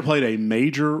never played a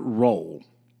major role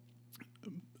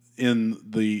in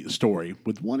the story,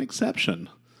 with one exception.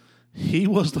 He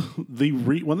was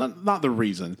not the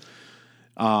reason.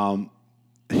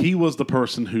 he was the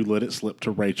person who let it slip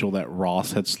to Rachel that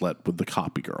Ross had slept with the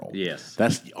copy girl. Yes.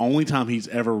 That's the only time he's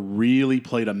ever really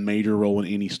played a major role in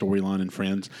any storyline in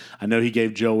Friends. I know he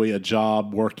gave Joey a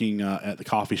job working at the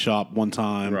coffee shop one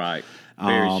time. Right.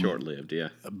 Very short-lived, yeah.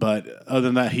 But other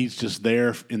than that, he's just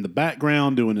there in the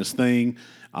background doing his thing,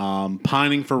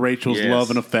 pining for Rachel's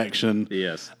love and affection.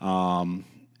 Yes.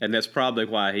 And that's probably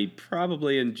why he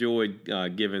probably enjoyed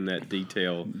giving that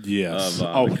detail of the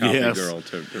copy girl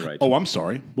to Rachel. Oh, I'm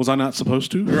sorry. Was I not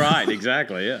supposed to? Right,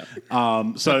 exactly, yeah.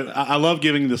 So I love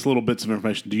giving this little bits of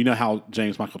information. Do you know how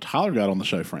James Michael Tyler got on the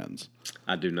show Friends?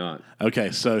 I do not. Okay,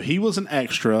 so he was an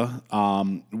extra,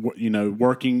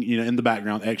 working, in the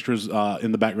background, extras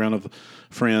in the background of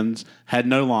Friends, had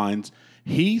no lines.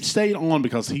 He stayed on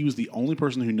because he was the only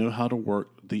person who knew how to work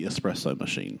the espresso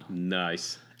machine.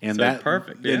 Nice. And so that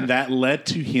perfect, yeah. And that led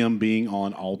to him being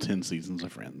on all 10 seasons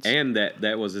of Friends. And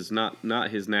that was not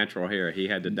his natural hair. He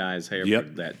had to dye his hair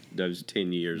for those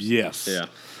 10 years. Yes. Yeah.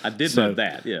 I did know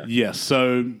that, yeah. Yes.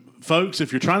 So, folks,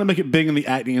 if you're trying to make it big in the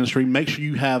acting industry, make sure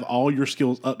you have all your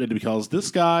skills updated because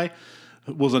this guy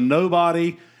was a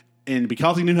nobody, and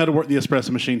because he knew how to work the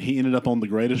espresso machine, he ended up on the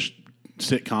greatest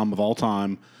sitcom of all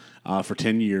time. For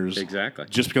 10 years. Exactly.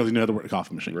 Just because he knew how to work the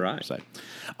coffee machine. Right. So.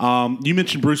 You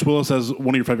mentioned Bruce Willis as one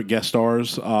of your favorite guest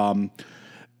stars.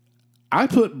 I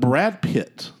put Brad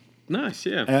Pitt. Nice,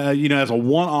 yeah. As a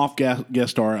one-off guest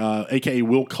star, a.k.a.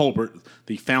 Will Colbert,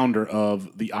 the founder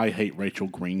of the I Hate Rachel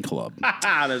Green Club.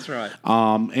 That's right.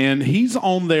 And he's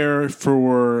on there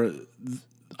for...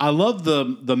 I love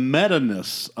the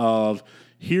meta-ness of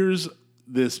here's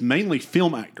this mainly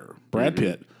film actor, Brad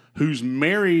Pitt, who's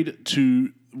married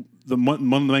to... one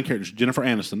of the main characters, Jennifer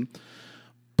Aniston,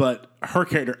 but her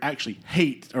character actually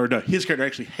his character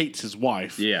actually hates his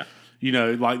wife. Yeah.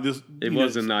 Like this. It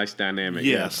was a nice dynamic.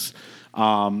 Yes.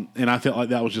 And I felt like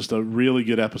that was just a really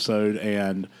good episode.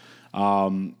 And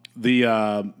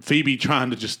the Phoebe trying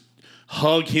to just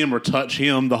hug him or touch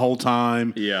him the whole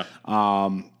time. Yeah.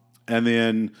 And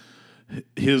then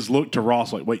his look to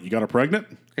Ross like, wait, you got her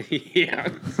pregnant? Yeah.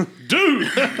 Dude!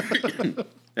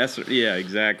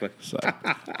 Exactly. So,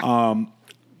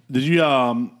 did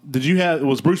you have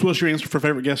was Bruce Willis your answer for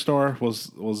favorite guest star?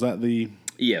 Was that the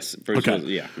Yes, Bruce Willis,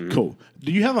 yeah. Mm-hmm. Cool.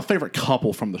 Do you have a favorite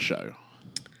couple from the show?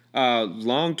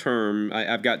 Long term,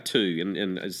 I've got two,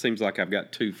 and it seems like I've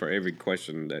got two for every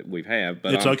question that we've had.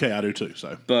 But it's okay, I do too.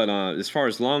 So, but as far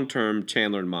as long term,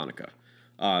 Chandler and Monica.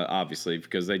 Obviously,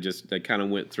 because they kind of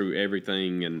went through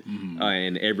everything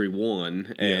and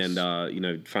everyone, yes.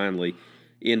 And finally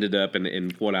ended up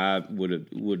in what I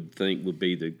would think would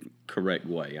be the correct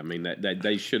way. I mean that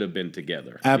they should have been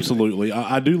together. Absolutely,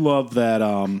 I do love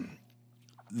that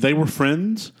they were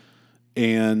friends,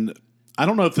 and I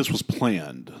don't know if this was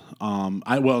planned.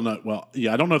 I don't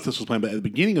know if this was planned, but at the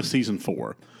beginning of season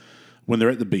 4, when they're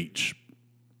at the beach.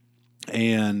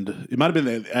 And it might have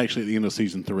been actually at the end of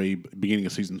season 3, beginning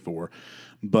of season 4.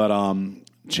 But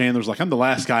Chandler's like, I'm the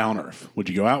last guy on Earth. Would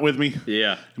you go out with me?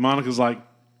 Yeah. And Monica's like,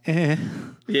 eh.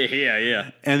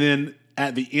 Yeah. And then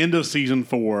at the end of season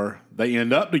 4, they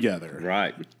end up together.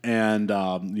 Right. And,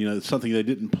 something they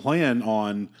didn't plan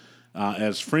on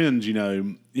as friends,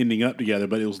 ending up together.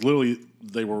 But it was literally,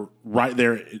 they were right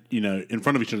there, in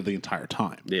front of each other the entire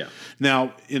time. Yeah.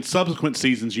 Now, in subsequent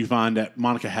seasons, you find that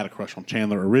Monica had a crush on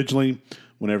Chandler originally.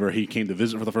 Whenever he came to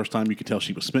visit for the first time, you could tell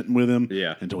she was smitten with him.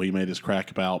 Yeah. Until he made his crack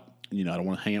about, I don't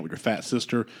want to hang out with your fat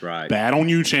sister. Right. Bad on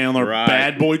you, Chandler. Right.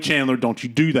 Bad boy, Chandler. Don't you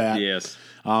do that. Yes.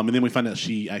 And then we find out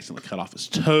she accidentally cut off his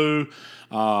toe.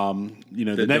 The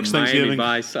next the Thanksgiving.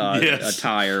 Miami Vice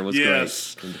attire was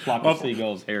yes. great. And the floppy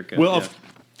seagull's haircut. Well,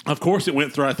 of course, it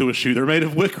went right through a shoe. They're made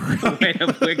of wicker. Made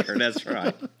of wicker, that's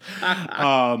right.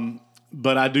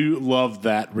 But I do love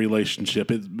that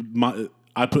relationship.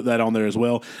 I put that on there as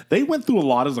well. They went through a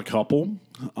lot as a couple.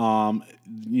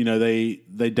 They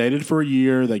dated for a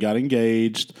year. They got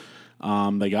engaged.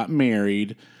 They got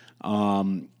married.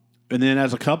 And then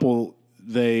as a couple,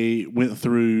 they went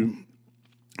through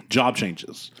job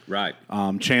changes. Right.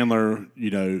 Chandler,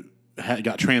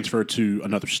 got transferred to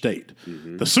another state,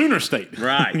 the Sooner State.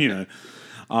 Right.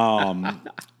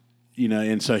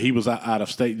 And so he was out of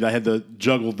state. They had to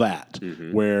juggle that,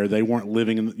 where they weren't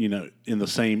living in the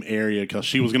same area because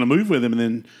she was going to move with him, and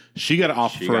then she got an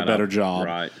offer for a better job.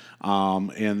 Right.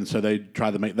 And so they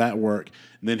tried to make that work.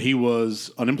 And then he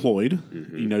was unemployed,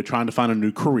 trying to find a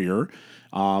new career.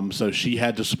 So she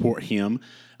had to support him.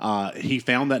 He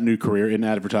found that new career in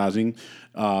advertising.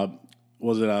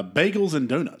 Was it bagels and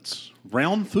donuts?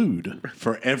 Round food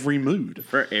for every mood.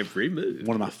 For every mood.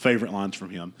 One of my favorite lines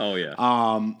from him. Oh,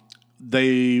 yeah.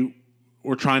 They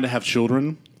were trying to have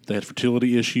children. They had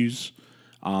fertility issues.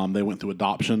 They went through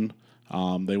adoption.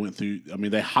 They went through. I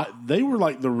mean, they were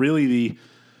like the.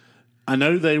 I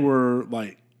know they were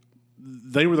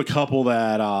the couple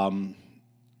that.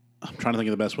 I'm trying to think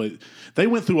of the best way. They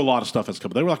went through a lot of stuff as a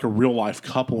couple. They were like a real life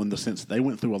couple in the sense that they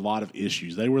went through a lot of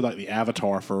issues. They were like the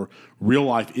avatar for real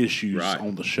life issues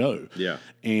on the show. Yeah.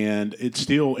 And it's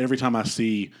still, every time I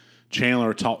see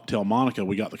Chandler tell Monica,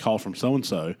 we got the call from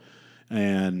so-and-so,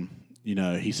 and,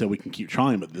 he said we can keep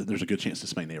trying, but there's a good chance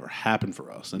this may never happen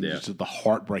for us. And just the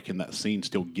heartbreak in that scene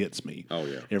still gets me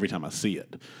every time I see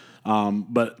it.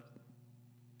 But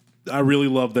I really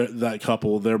love that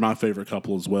couple. They're my favorite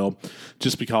couple as well,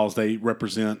 just because they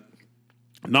represent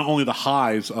not only the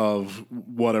highs of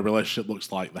what a relationship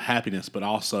looks like, the happiness, but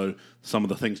also some of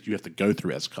the things you have to go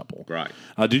through as a couple. Right.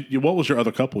 What was your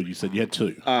other couple? You said you had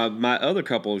two. My other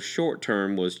couple, short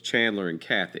term, was Chandler and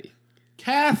Kathy.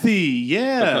 Kathy,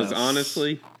 yes. Because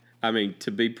honestly, I mean,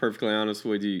 to be perfectly honest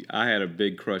with you, I had a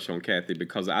big crush on Kathy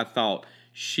because I thought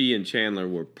she and Chandler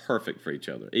were perfect for each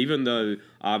other. Even though,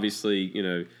 obviously,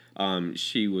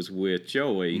 she was with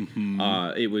Joey.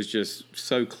 It was just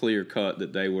so clear cut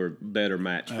that they were better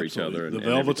match for each other. The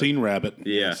Velveteen Rabbit.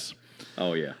 Yeah. Yes.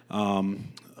 Oh yeah.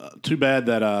 Too bad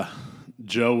that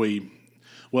Joey.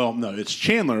 Well, no, it's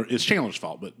Chandler. It's Chandler's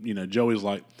fault. But Joey's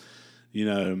like,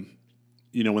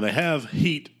 when they have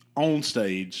heat on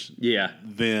stage,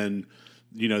 then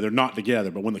they're not together.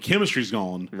 But when the chemistry's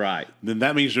gone, right, then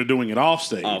that means they're doing it off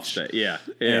stage. Off stage, yeah.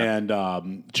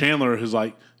 And Chandler is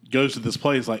like. Goes to this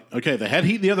place like, okay, they had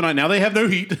heat the other night. Now they have no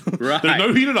heat. Right. There's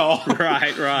no heat at all.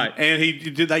 Right.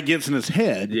 And that gets in his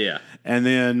head. Yeah. And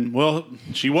then,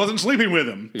 she wasn't sleeping with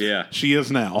him. Yeah. She is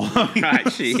now.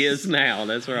 Right. She is now.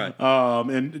 That's right.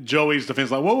 And Joey's defense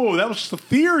like, whoa, that was just a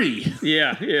theory.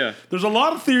 Yeah. There's a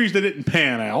lot of theories that didn't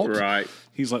pan out. Right.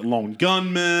 He's like lone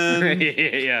gunman.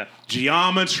 Yeah.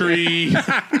 Geometry.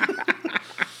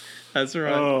 That's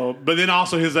right. Oh, but then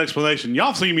also his explanation.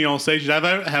 Y'all seen me on stage. Have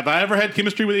I ever had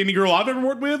chemistry with any girl I've ever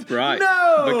worked with? Right.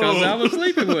 No. Because I was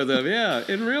sleeping with him,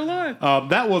 in real life.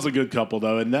 That was a good couple,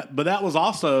 though. But that was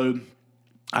also,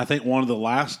 I think, one of the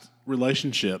last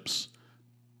relationships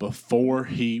before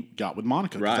he got with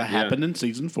Monica. Because that happened in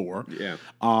season 4. Yeah.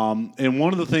 And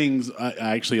one of the things,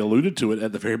 I actually alluded to it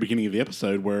at the very beginning of the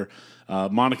episode where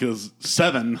Monica's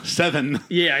seven.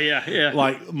 Yeah.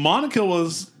 Like, Monica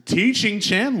was teaching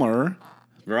Chandler,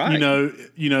 right?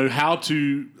 How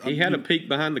to. He had a peek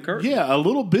behind the curtain. Yeah, a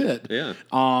little bit. Yeah.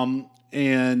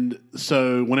 And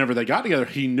so whenever they got together,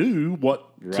 he knew what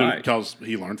to, because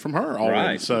he learned from her already.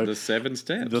 Right. So the 7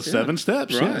 steps. The 7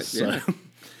 steps. Right. Yes. So,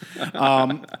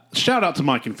 shout out to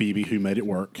Mike and Phoebe who made it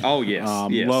work. Oh yes.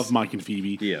 Yes. Love Mike and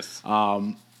Phoebe. Yes.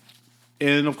 And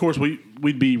of course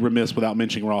we'd be remiss without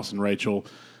mentioning Ross and Rachel.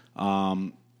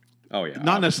 Oh yeah,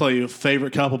 not necessarily a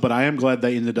favorite couple, but I am glad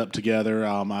they ended up together.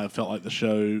 I felt like the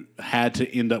show had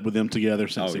to end up with them together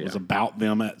since it was about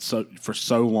them for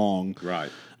so long. Right.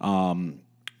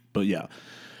 But yeah,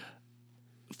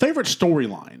 favorite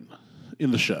storyline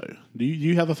in the show. Do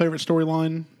you have a favorite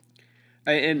storyline?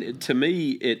 And to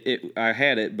me, I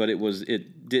had it, but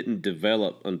it didn't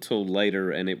develop until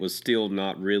later, and it was still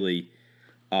not really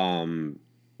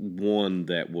one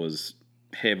that was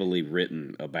heavily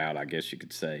written about, I guess you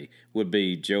could say, would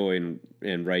be Joey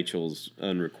and Rachel's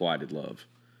unrequited love.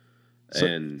 So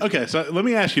let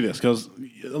me ask you this, because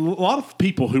a lot of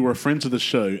people who are friends of the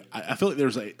show, I feel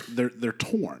like they're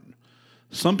torn.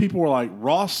 Some people were like,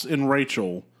 Ross and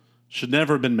Rachel should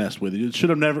never have been messed with. It should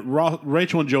have never.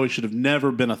 Rachel and Joey should have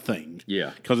never been a thing.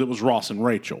 Yeah, because it was Ross and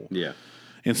Rachel. Yeah.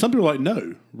 And some people are like,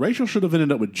 no, Rachel should have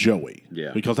ended up with Joey.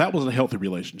 Yeah. Because that was a healthy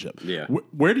relationship. Yeah.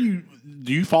 Where do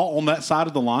you fall on that side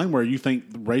of the line where you think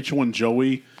Rachel and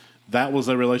Joey, that was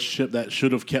a relationship that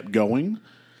should have kept going?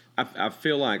 I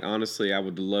feel like, honestly, I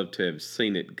would love to have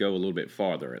seen it go a little bit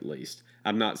farther, at least.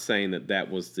 I'm not saying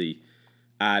that was the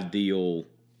ideal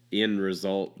end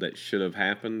result that should have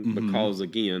happened, because,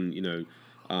 again,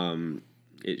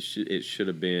 it should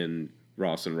have been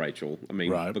Ross and Rachel. I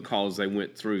mean, because they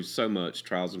went through so much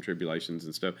trials and tribulations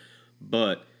and stuff.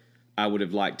 But I would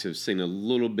have liked to have seen a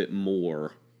little bit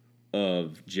more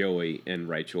of Joey and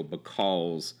Rachel,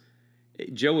 because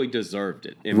Joey deserved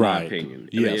it, in my opinion.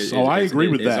 Yes. I agree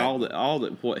with that. All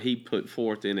that what he put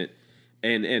forth in it,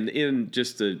 and in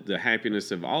just the happiness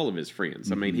of all of his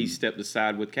friends. I mean, he stepped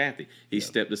aside with Kathy. He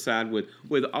stepped aside with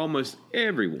almost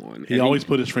everyone. He always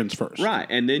put his friends first. Right.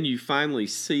 And then you finally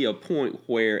see a point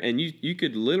where, and you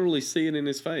could literally see it in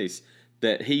his face,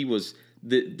 that he was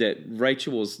that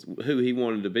Rachel was who he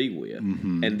wanted to be with.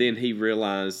 And then he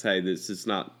realized, hey, this is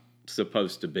not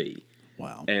supposed to be.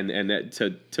 Wow. And that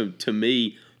to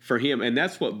me for him, and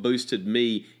that's what boosted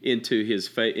me into his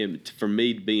for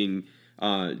me being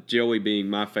Joey being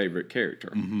my favorite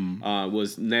character.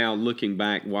 Was now looking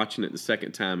back, watching it the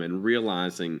second time, and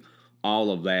realizing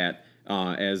all of that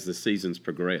as the seasons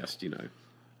progressed.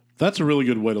 That's a really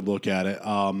good way to look at it.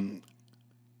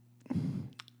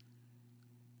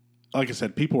 Like I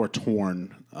said, people are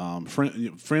torn.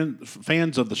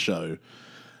 Fans of the show,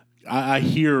 I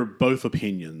hear both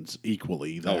opinions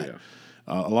equally. That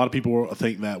a lot of people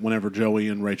think that whenever Joey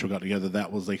and Rachel got together,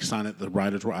 that was a sign that the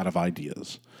writers were out of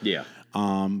ideas. Yeah.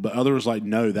 But others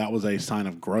no, that was a sign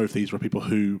of growth. These were people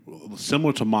who,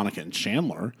 similar to Monica and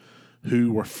Chandler,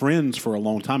 who were friends for a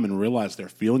long time and realized their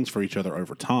feelings for each other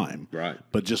over time. Right.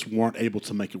 But just weren't able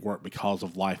to make it work because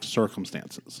of life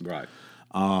circumstances. Right.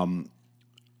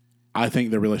 I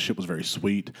think their relationship was very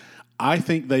sweet. I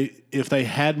think if they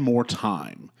had more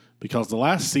time, because the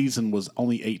last season was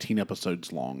only 18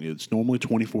 episodes long. It's normally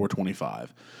 24,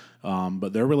 25.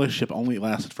 But their relationship only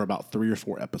lasted for about 3 or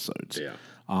 4 episodes. Yeah.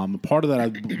 Part of that, I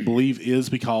believe, is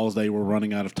because they were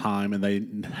running out of time and they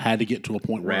had to get to a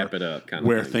point Wrap it up, kind of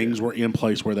where thing, things were in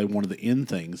place where they wanted to end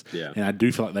things. Yeah. And I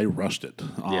do feel like they rushed it.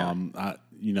 Yeah.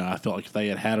 I felt like if they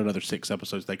had another 6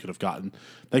 episodes, they could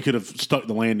have stuck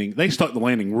the landing. They stuck the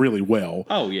landing really well.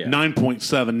 Oh, yeah. 9.7,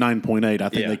 9.8. I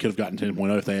think they could have gotten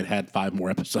 10.0 if they had 5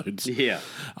 more episodes. Yeah.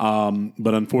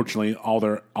 But unfortunately, all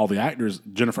the actors,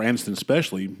 Jennifer Aniston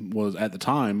especially, was at the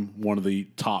time one of the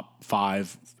top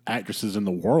 5 actresses in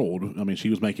the world. I mean, she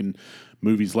was making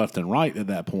movies left and right at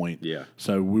that point. Yeah.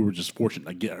 So we were just fortunate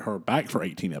to get her back for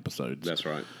 18 episodes. That's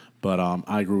right. But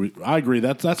I agree.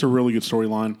 That's a really good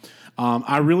storyline.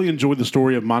 I really enjoyed the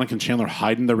story of Monica and Chandler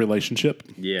hiding their relationship.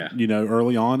 Yeah.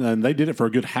 Early on, and they did it for a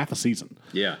good half a season.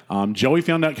 Yeah. Joey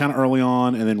found out kind of early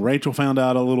on, and then Rachel found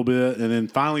out a little bit, and then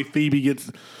finally Phoebe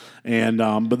gets. And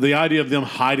but the idea of them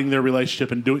hiding their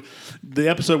relationship and doing the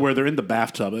episode where they're in the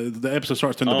bathtub. The episode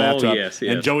starts in the bathtub, yes.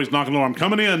 and Joey's knocking on the door. I'm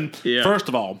coming in. Yeah. First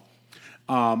of all.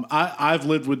 I've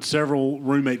lived with several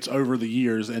roommates over the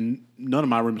years, and none of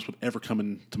my roommates would ever come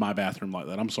into my bathroom like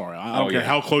that. I'm sorry. I don't care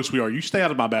how close we are. You stay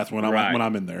out of my bathroom when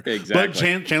I'm in there. Exactly. But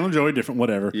Chandler and Joey, different,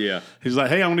 whatever. Yeah. He's like,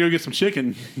 hey, I'm going to go get some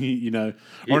chicken,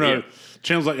 Or no,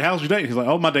 Chandler's like, how's your date? He's like,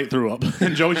 oh, my date threw up.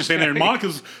 And Joey's just standing there, and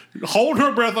Monica's holding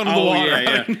her breath under the water.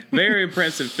 Yeah. Very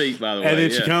impressive feat, by the way. And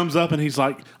then she comes up, and he's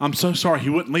like, I'm so sorry. He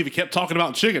wouldn't leave. He kept talking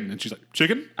about chicken. And she's like,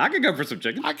 chicken? I could go for some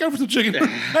chicken. I go for some chicken.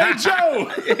 Hey,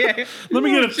 Joe, let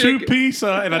me get a 2-piece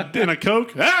and a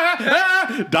Coke.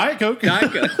 Diet Coke.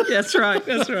 Diet Coke. That's right.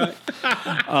 That's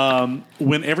right.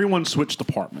 When everyone switched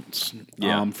apartments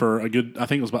Yeah. for a good, I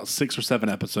think it was about 6 or 7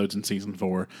 episodes in season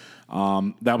 4.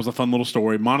 That was a fun little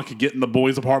story. Monica getting the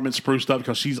boys' apartment spruced up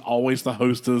because she's always the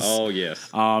hostess. Oh, yes.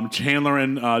 Chandler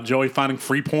and Joey finding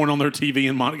free porn on their TV,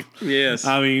 and Monica. Yes.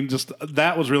 I mean, just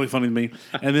that was really funny to me.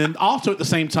 And then also at the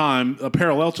same time,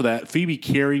 parallel to that, Phoebe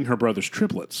carrying her brother's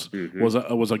triplets was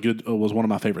one of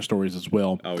my favorite stories as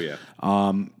well. Oh, yeah.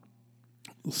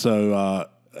 So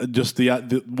just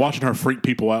the watching her freak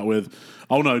people out with,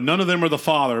 oh no, none of them are the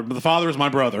father, but the father is my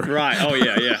brother. Right. Oh,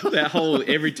 yeah, yeah. That whole,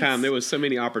 every time there was so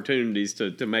many opportunities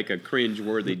to make a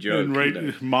cringe-worthy joke. And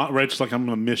Rachel's like, I'm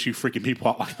going to miss you freaking people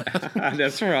out like that.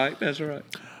 That's right. That's right.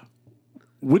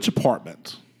 Which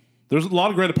apartment? There's a lot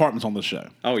of great apartments on this show.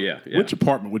 Oh, yeah. Yeah. Which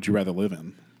apartment would you rather live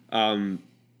in?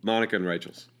 Monica and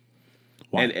Rachel's.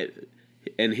 Why?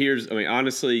 And here's, I mean,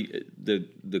 honestly,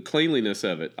 the cleanliness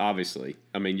of it. Obviously,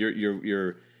 I mean,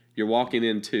 you're walking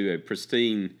into a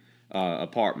pristine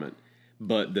apartment,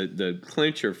 but the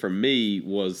clincher for me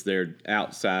was their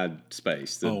outside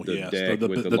space, the deck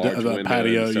with the large window,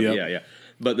 patio, and stuff. Yeah.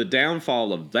 But the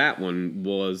downfall of that one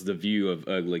was the view of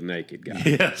ugly naked guys.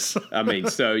 Yes, I mean,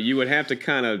 so you would have to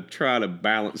kind of try to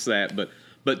balance that,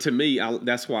 But to me,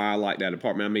 that's why I like that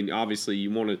apartment. I mean, obviously,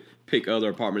 you want to pick other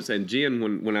apartments. And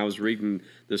Jen, when I was reading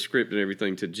the script and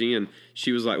everything to Jen,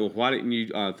 she was like, well, why didn't you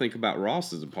think about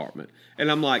Ross's apartment? And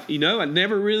I'm like, it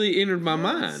never really entered my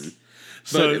mind.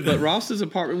 But Ross's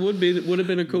apartment would have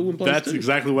been a cool one place. That's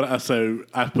exactly what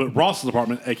I put Ross's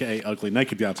apartment, a.k.a. Ugly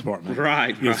Naked Guy's apartment.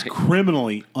 Right. It's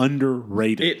criminally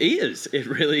underrated. It is. It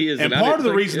really is. And part of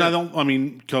the reason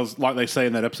because like they say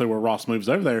in that episode where Ross moves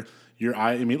over there, your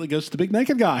eye immediately goes to the big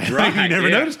naked guy. Right. You never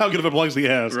notice how good of a place he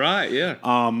has. Right, yeah.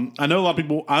 I know a lot of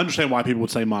people, I understand why people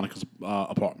would say Monica's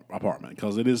apartment,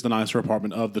 because it is the nicer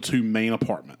apartment of the 2 main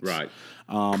apartments. Right.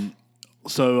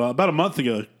 So about a month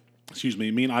ago,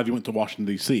 me and Ivy went to Washington,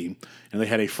 D.C., and they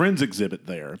had a Friends exhibit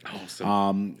there.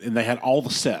 Awesome. And they had all the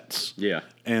sets. Yeah.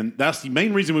 And that's the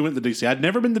main reason we went to D.C. I'd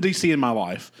never been to D.C. in my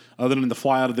life, other than to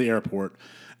fly out of the airport.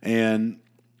 And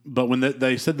But when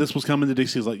they said this was coming to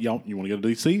DC, I was like, y'all, you want to go to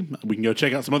DC? We can go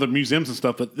check out some other museums and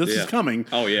stuff, but this is coming.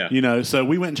 Oh, yeah. You know, so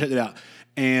we went and checked it out.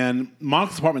 And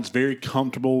Monica's apartment's very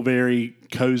comfortable, very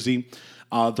cozy.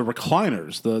 The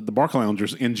recliners, the Barca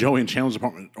loungers in Joey and Chandler's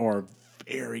apartment are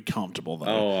very comfortable, though.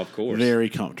 Oh, of course. Very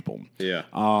comfortable. Yeah.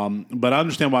 But I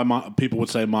understand why people would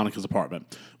say Monica's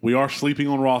apartment. We are sleeping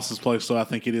on Ross's place, so I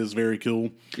think it is very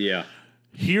cool. Yeah.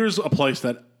 Here's a place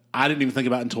that I didn't even think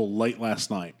about until late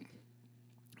last night.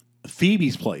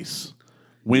 Phoebe's place,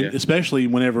 especially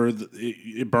whenever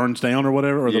it burns down or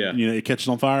whatever, or it catches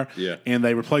on fire, and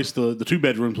they replace the 2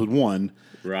 bedrooms with one,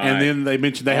 right? And then they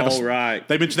mentioned they have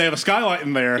they mentioned they have a skylight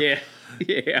in there,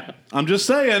 yeah. I'm just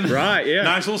saying, right? Yeah,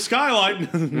 nice little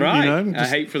skylight, right? You know, I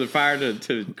hate for the fire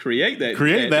to create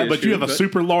that, but you have a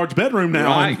super large bedroom now,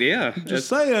 right? Yeah, just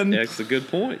saying. That's a good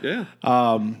point. Yeah,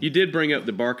 you did bring up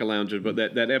the Barca Lounger, but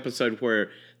that episode where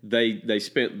they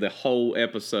spent the whole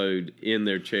episode in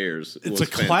their chairs. It's a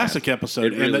classic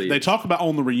episode. Really and they talk about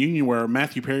on the reunion where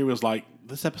Matthew Perry was like,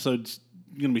 this episode's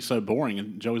going to be so boring.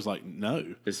 And Joey's like,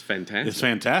 no. It's fantastic. It's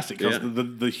fantastic because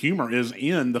the humor is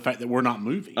in the fact that we're not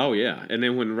moving. Oh, yeah. And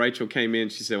then when Rachel came in,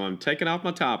 she said, well, I'm taking off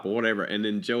my top or whatever. And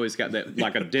then Joey's got that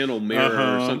like a dental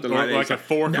mirror or something like that. Like a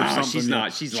fork or something. She's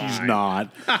not. She's lying.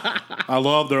 Not. I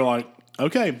love they're like,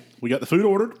 okay, we got the food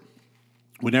ordered.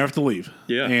 We never have to leave.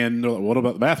 Yeah. And they're like, what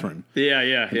about the bathroom? Yeah.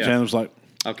 And Chandler's like,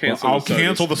 I'll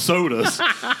cancel the sodas.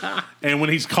 And when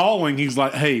he's calling, he's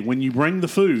like, hey, when you bring the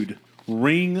food,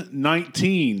 ring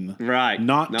 19. Right.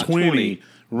 Not 20.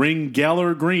 Ring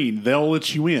Geller Green. They'll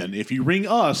let you in. If you ring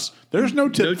us, there's no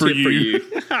tip for you.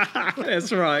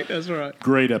 That's right.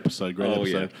 Great episode.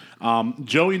 Yeah.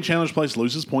 Joey in Chandler's place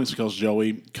loses points because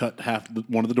Joey cut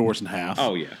one of the doors in half.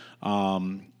 Oh, yeah.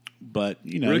 But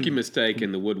you know, rookie mistake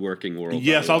in the woodworking world.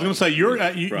 Yes, I was going to say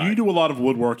you do a lot of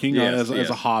woodworking as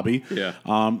a hobby. Yeah.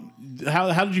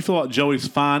 How did you feel about Joey's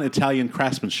fine Italian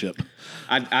craftsmanship?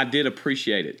 I did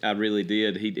appreciate it. I really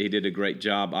did. He did a great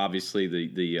job. Obviously,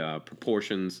 the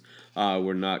proportions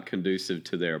were not conducive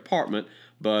to their apartment,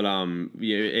 but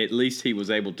at least he was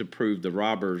able to prove the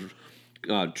robbers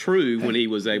true when he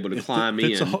was able to climb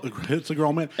in. It's a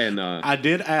grown man. And I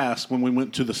did ask when we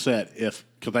went to the set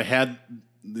because they had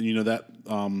that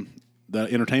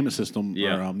entertainment system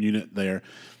or unit there.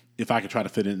 If I could try to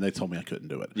fit in, they told me I couldn't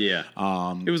do it. Yeah,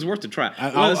 it was worth a try.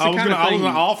 I was going to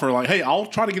offer like, hey, I'll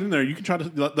try to get in there. You can try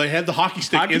to. They had the hockey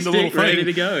stick in the little thing, ready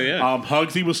to go. Yeah,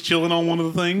 Hugsy was chilling on one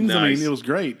of the things. Nice. I mean, it was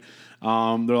great. They're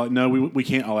like, no, we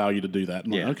can't allow you to do that.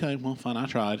 I'm like, okay, well, fine. I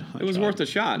tried. It was worth a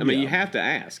shot. I mean, you have to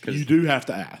ask. You do have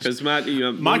to ask. Because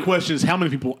my question is, how many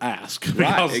people ask? Because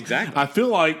right, exactly. I feel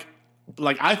like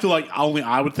only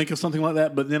I would think of something like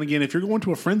that. But then again, if you're going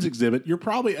to a Friends exhibit, you're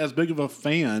probably as big of a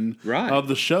fan of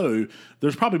the show.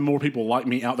 There's probably more people like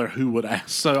me out there who would ask.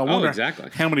 So I wonder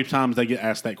how many times they get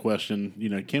asked that question. You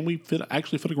know, can we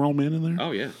actually fit a grown man in there?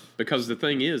 Oh yeah, because the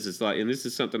thing is, it's like, and this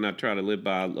is something I try to live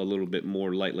by a little bit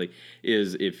more lately.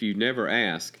 Is if you never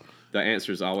ask, the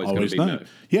answer is always going to be no.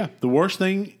 Yeah, the worst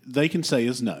thing they can say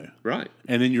is no. Right.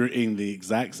 And then you're in the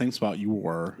exact same spot you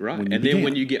were. Right. Then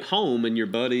when you get home and your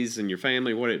buddies and your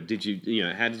family, how did you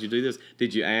do this?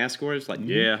 Did you ask for it? It's like,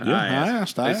 I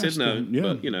asked. They said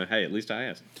no, but hey, at least I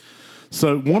asked.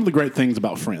 So one of the great things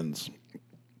about Friends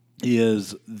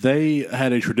is they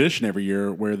had a tradition every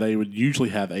year where they would usually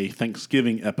have a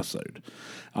Thanksgiving episode.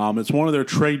 It's one of their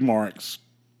trademarks,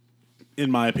 in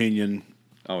my opinion.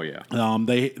 Oh, yeah.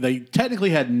 They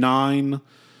technically had 9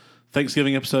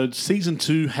 Thanksgiving episodes. Season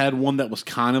 2 had one that was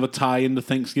kind of a tie into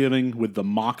Thanksgiving with the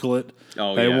Mocklet.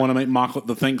 Oh, they want to make Mocklet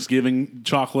the Thanksgiving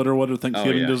chocolate or whatever,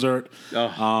 Thanksgiving dessert.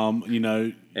 Oh.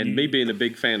 And me being a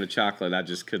big fan of chocolate, I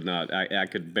just could not. I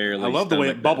could barely. I love the way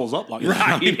it bubbles up like that.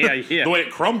 Right, yeah. The way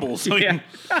it crumbles. Yeah.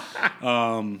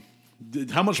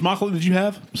 How much Mocklet did you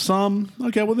have? Some.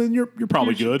 Okay, well then you're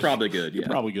probably good. Probably good. Yeah. You're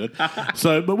probably good.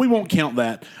 But we won't count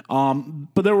that.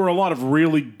 But there were a lot of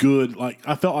really good. Like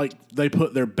I felt like they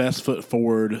put their best foot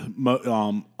forward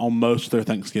on most of their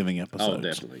Thanksgiving episodes. Oh,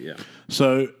 definitely. Yeah.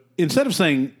 So instead of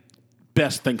saying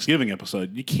best Thanksgiving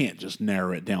episode, you can't just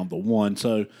narrow it down to one.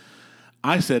 So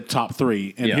I said top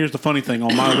 3, and here's the funny thing: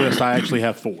 on my list, I actually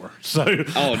have 4. So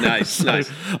nice,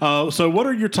 nice. So what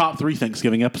are your top 3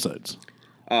 Thanksgiving episodes?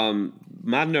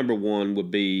 My number 1 would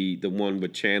be the one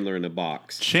with Chandler in a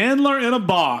box. Chandler in a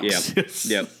box.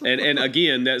 Yep. And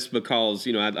again, that's because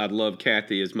I love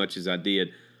Kathy as much as I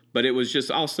did, but it was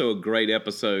just also a great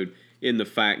episode in the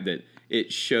fact that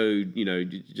it showed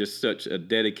just such a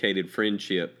dedicated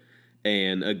friendship,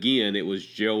 and again, it was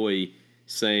Joey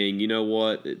saying, you know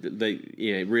what,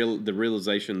 the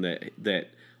realization that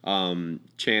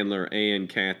Chandler and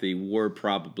Kathy were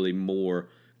probably more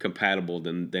compatible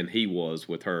than he was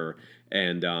with her.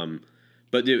 And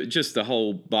but just the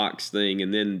whole box thing,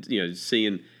 and then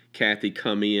seeing Kathy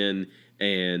come in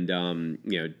and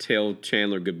tell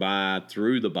Chandler goodbye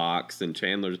through the box, and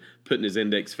Chandler's putting his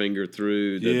index finger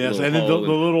through the little and then hole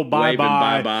the little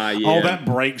bye-bye. Yeah. Oh, that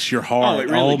breaks your heart. It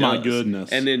really my does.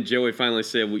 goodness. And then Joey finally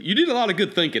said, well, you did a lot of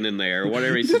good thinking in there, or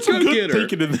whatever. He said, some go good get her.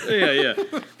 thinking in there. Yeah.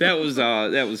 That was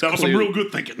some real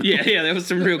good thinking. Yeah, that was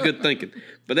some real good thinking.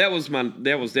 But that was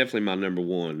definitely my number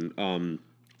one.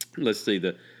 Let's see,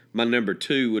 my number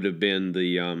two would have been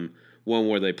the one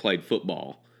where they played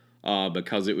football,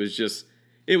 because it was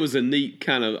a neat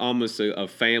kind of almost a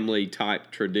family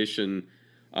type tradition.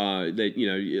 That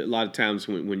a lot of times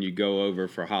when you go over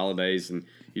for holidays and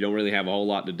you don't really have a whole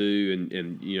lot to do,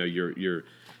 and your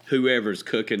whoever's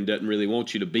cooking doesn't really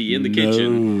want you to be in the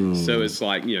kitchen, so it's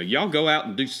like y'all go out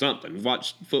and do something,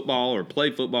 watch football or play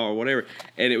football or whatever.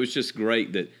 And it was just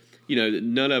great that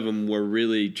none of them were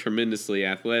really tremendously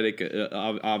athletic.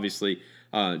 Obviously,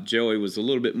 Joey was a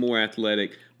little bit more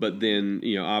athletic, but then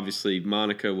obviously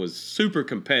Monica was super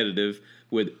competitive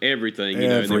with everything.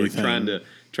 And they were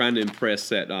trying to impress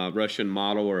that Russian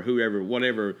model or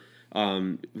whatever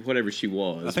she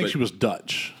was. I think she was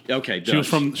Dutch. Okay, Dutch. She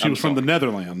was from the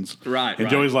Netherlands. Right. And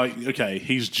Joey's like, okay,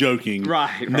 he's joking.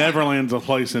 Right. Netherlands a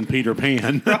place in Peter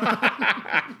Pan.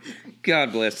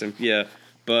 God bless him. Yeah.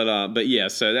 But yeah,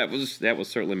 so that was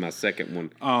certainly my second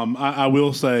one. I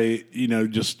will say,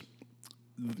 just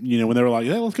when they were like,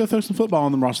 "Yeah, let's go throw some football,"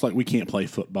 and then Ross was like, "We can't play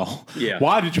football." Yeah.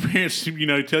 Why did your parents,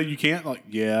 tell you can't? Like,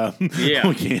 yeah, we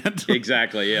can't.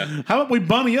 Exactly. Yeah. How about we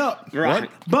bunny up? Right.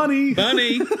 What? Bunny.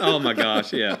 Oh my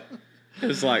gosh. Yeah.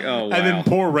 It's like, oh wow. And then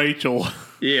poor Rachel.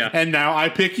 Yeah. And now I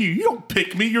pick you. You don't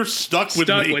pick me. You're stuck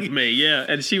with me. Yeah.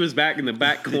 And she was back in the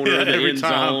back corner of the end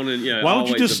zone. And why don't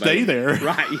you just stay there?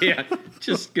 Right. Yeah.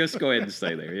 just go ahead and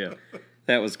stay there. Yeah.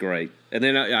 That was great. And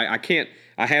then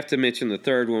I have to mention the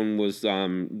third one was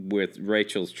with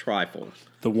Rachel's trifle.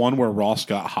 The one where Ross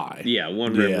got high. Yeah,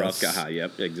 where Ross got high.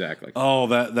 Yep, exactly. Oh,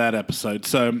 that episode.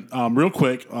 So, real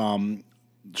quick,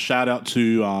 shout out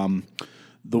to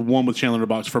the one with Chandler in the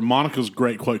box for Monica's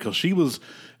great quote, because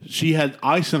she had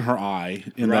ice in her eye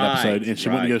in that episode, and she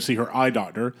went to go see her eye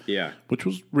doctor. Yeah, which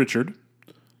was Richard.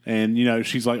 And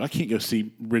she's like, I can't go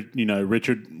see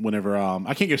Richard whenever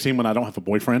I can't go see him when I don't have a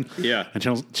boyfriend. Yeah.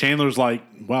 And Chandler's like,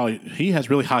 wow, he has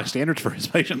really high standards for his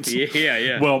patients.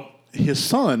 Yeah. Well, his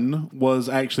son was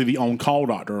actually the on-call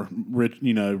doctor.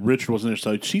 Richard wasn't there,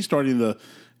 so she's starting to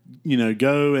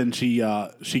go, and she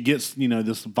gets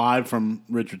this vibe from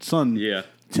Richard's son. Yeah.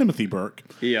 Timothy Burke.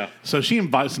 Yeah. So she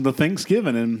invites him to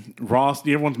Thanksgiving, and Ross,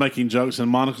 everyone's making jokes, and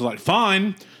Monica's like,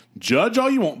 fine. Judge all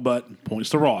you want, but points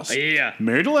to Ross. Yeah.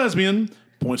 Married a lesbian,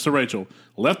 points to Rachel.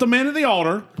 Left a man at the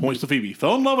altar, points to Phoebe.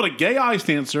 Fell in love with a gay ice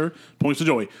dancer, points to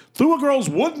Joey. Threw a girl's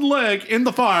wooden leg in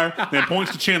the fire, then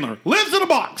points to Chandler. Lives in a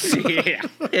box. Yeah,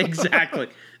 exactly.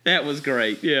 That was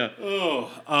great. Yeah.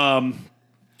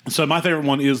 So my favorite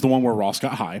one is the one where Ross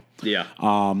got high. Yeah.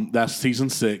 That's season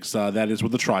 6. That is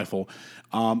with the trifle.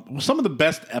 Some of the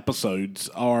best episodes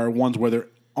are ones where they're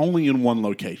only in one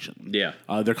location. Yeah.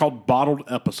 They're called bottled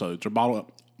episodes, or bottle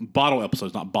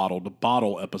episodes, not bottled,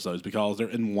 bottle episodes, because they're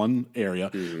in one area.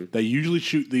 Mm-hmm. They usually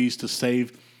shoot these to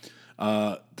save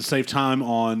time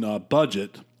on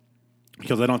budget,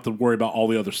 because they don't have to worry about all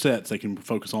the other sets. They can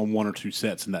focus on one or two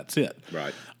sets, and that's it.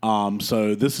 Right.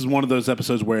 So this is one of those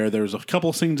episodes where there's a couple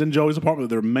of scenes in Joey's apartment.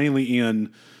 They're mainly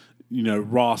in,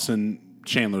 Ross and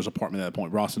Chandler's apartment at that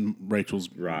point. Ross and Rachel's,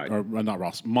 right? Or not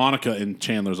Ross, Monica and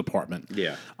Chandler's apartment.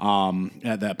 Yeah.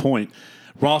 At that point,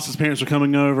 Ross's parents are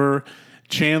coming over.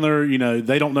 Chandler,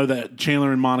 they don't know that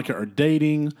Chandler and Monica are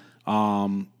dating,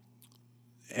 or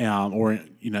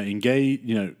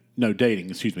engaged. No,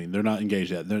 dating. Excuse me. They're not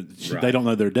engaged yet. They don't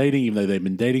know they're dating, even though they've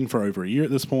been dating for over a year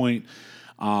at this point.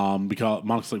 Because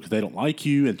Monica's like, they don't like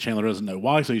you, and Chandler doesn't know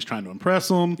why, so he's trying to impress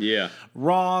them. Yeah.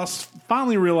 Ross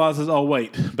finally realizes, oh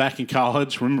wait, back in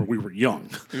college, remember we were young.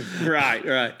 Right.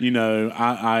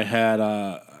 I had,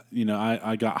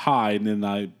 I got high, and then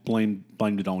I blamed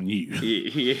it on you.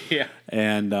 Yeah.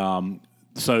 And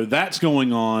so that's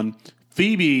going on.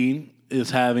 Phoebe is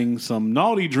having some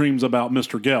naughty dreams about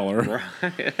Mr. Geller.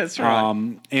 Right, that's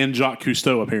right. And Jacques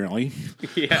Cousteau, apparently.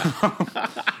 Yeah.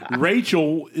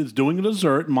 Rachel is doing a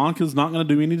dessert. Monica's not going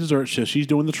to do any dessert. She's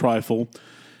doing the trifle.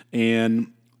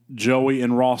 And Joey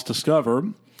and Ross discover,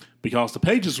 because the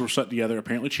pages were set together,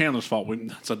 apparently Chandler's fault.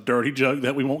 That's a dirty joke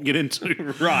that we won't get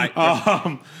into. Right.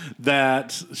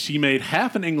 That she made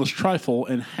half an English trifle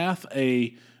and half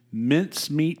a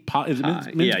mincemeat pie. Is it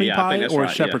mincemeat pie or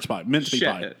shepherd's pie? Mincemeat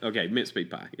pie. Okay, mincemeat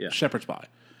pie. Yeah. Shepherd's pie.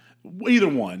 Either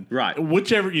one. Right.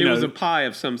 Whichever, It was a pie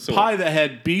of some sort. pie that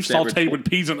had beef That sauteed report- with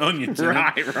peas and onions in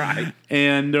it. Right.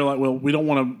 And they're like, well, we don't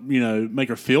want to, make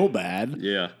her feel bad.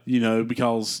 Yeah.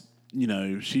 Because,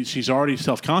 she's already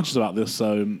self-conscious about this,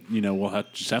 so, we'll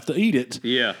just have to eat it.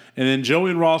 Yeah. And then Joey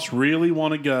and Ross really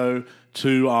want to go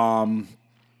to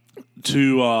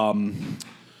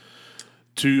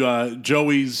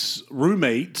Joey's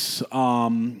roommate's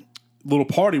little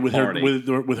party with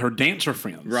her dancer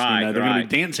friends. Right, they're going to right.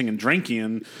 be dancing and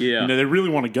drinking. Yeah. They really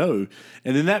want to go.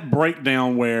 And then that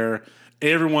breakdown where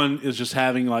everyone is just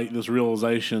having like this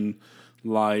realization,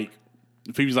 like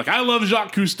Phoebe's like, I love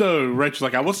Jacques Cousteau. Rachel's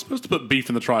like, I was supposed to put beef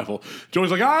in the trifle.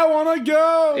 Joey's like, I want to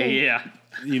go. Yeah.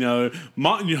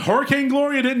 Hurricane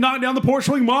Gloria didn't knock down the porch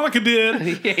swing. Monica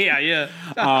did. Yeah.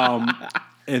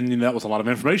 And that was a lot of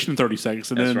information in 30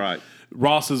 seconds. And That's then right.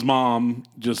 Ross's mom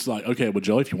just like, okay, well,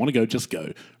 Joey, if you want to go, just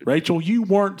go. Rachel, you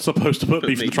weren't supposed to put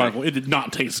beef in the trifle. It did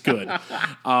not taste good.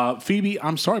 Phoebe,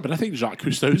 I'm sorry, but I think Jacques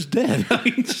Cousteau's dead.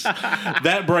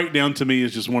 That breakdown to me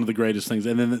is just one of the greatest things.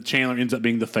 And then Chandler ends up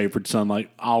being the favored son. Like,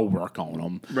 I'll work on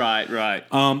him. Right.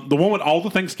 The one with all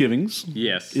the Thanksgivings,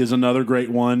 Yes. is another great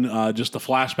one. Just the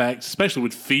flashbacks, especially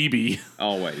with Phoebe.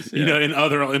 Always. You know, in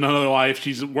another life,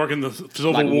 she's working the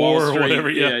Civil Like War Wall or Street. whatever.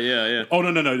 Yeah. Oh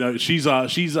no. She's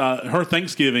her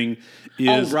Thanksgiving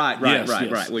is right.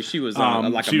 Well, she was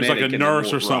like she was like a medic in the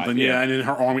nurse war. or something. Right, yeah, and then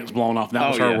her arm gets blown off. That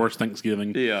was her worst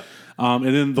Thanksgiving. Yeah. And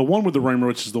then the one with the rumor,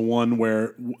 which is the one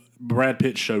where Brad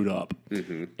Pitt showed up,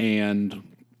 and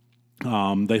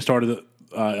they started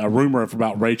a rumor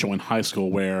about Rachel in high school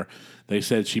where they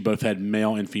said she both had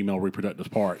male and female reproductive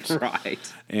parts.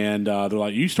 Right. And they're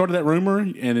like, you started that rumor?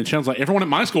 And it sounds like everyone at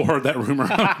my school heard that rumor.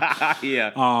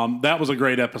 Yeah. That was a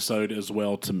great episode as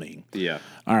well to me. Yeah.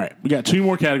 All right. We got 2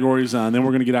 more categories, and then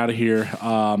we're going to get out of here.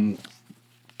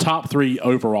 Top 3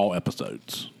 overall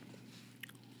episodes.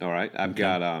 All right. I've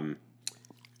got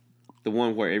the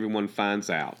one where everyone finds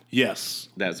out. Yes.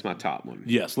 That's my top one.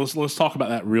 Yes. Let's talk about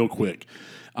that real quick,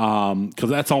 because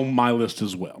that's on my list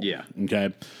as well. Yeah.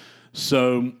 Okay.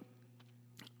 So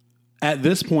at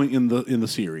this point in the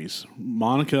series,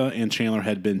 Monica and Chandler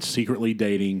had been secretly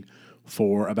dating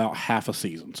for about half a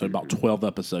season, so about 12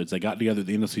 episodes. They got together at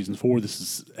the end of season 4. This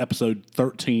is episode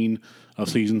 13 of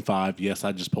season 5. Yes,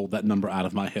 I just pulled that number out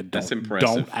of my head. That's impressive.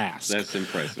 Don't ask. That's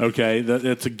impressive. Okay,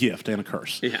 it's a gift and a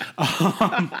curse. Yeah.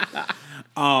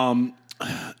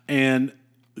 And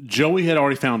Joey had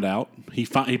already found out. He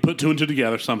put 2 and 2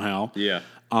 together somehow. Yeah.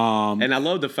 And I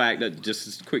love the fact that,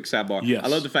 just a quick sidebar, Yes. I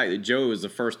love the fact that Joey was the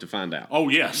first to find out. Oh,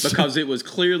 yes. Because it was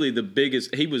clearly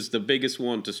he was the biggest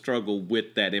one to struggle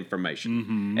with that information.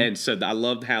 Mm-hmm. And so I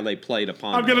loved how they played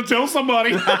upon I'm going to tell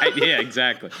somebody. Right, yeah,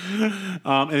 exactly.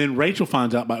 And then Rachel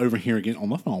finds out by overhearing it on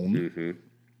the phone.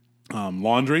 Mm-hmm.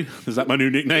 Laundry, is that my new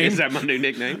nickname? Is that my new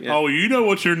nickname? Yeah. Oh, you know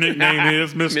what your nickname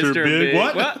is, Mr. Big.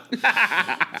 What?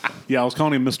 Yeah, I was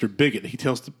calling him Mr. Bigot. He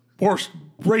tells the worst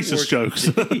racist jokes.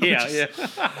 Yeah.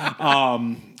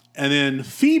 And then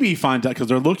Phoebe finds out because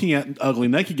they're looking at Ugly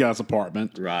Naked Guy's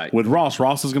apartment Right. with Ross.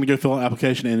 Ross is going to go fill out an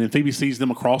application, and then Phoebe sees them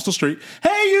across the street.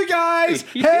 Hey, you guys!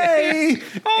 Hey!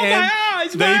 Oh, and my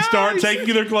eyes! They My start eyes!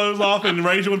 taking their clothes off, and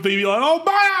Rachel and Phoebe are like, oh,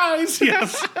 my eyes!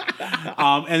 Yes.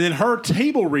 And then her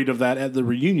table read of that at the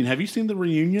reunion. Have you seen the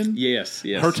reunion? Yes.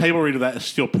 Her table read of that is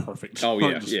still perfect. Oh,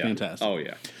 yeah. Just fantastic. Oh,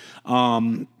 yeah.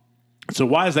 So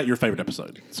why is that your favorite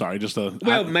episode? Sorry, just a...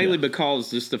 Mainly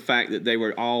because just the fact that they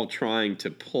were all trying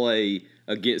to play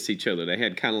against each other. They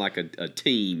had kind of like a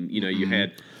team. You know, you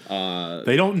had...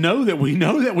 They don't know that we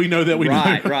know that we know that we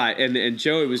know. Right. And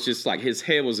Joey was just like, his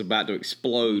head was about to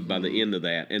explode by the end of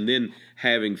that. And then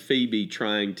having Phoebe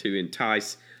trying to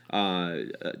entice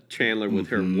Chandler with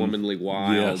her womanly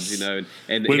wiles, Yes. you know.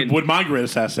 And With my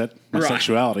greatest asset, my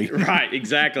sexuality. Right,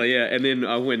 exactly, yeah. And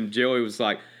then when Joey was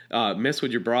like, mess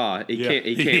with your bra. He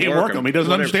can't work them. He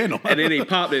doesn't understand them. And then he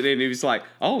popped it, and he was like,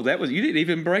 "Oh, you didn't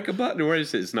even break a button." Or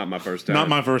it's not my first time. Not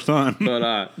my first time.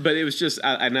 But it was just,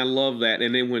 and I love that.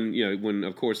 And then when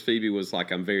of course Phoebe was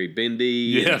like, "I'm very bendy."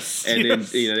 Yes. And then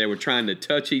they were trying to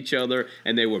touch each other,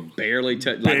 and they were barely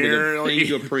touching. Like with a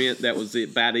fingerprint, that was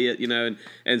about it.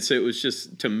 And so it was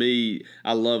just, to me,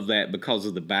 I love that because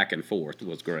of the back and forth. It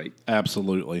was great.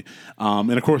 Absolutely.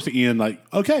 And of course, the end, like,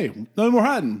 okay, no more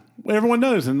hiding. Everyone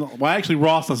knows. And well, actually,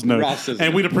 Ross doesn't know.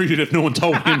 And we'd appreciate it if no one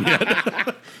told him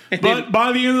yet. But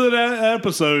by the end of that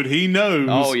episode, he knows.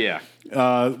 Oh, yeah.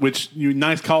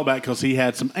 Nice callback because he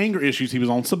had some anger issues. He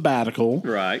was on sabbatical.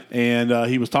 Right. And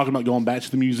he was talking about going back to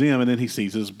the museum, and then he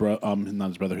sees his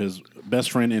his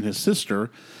best friend and his sister.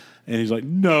 And he's like,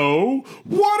 no,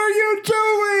 what are you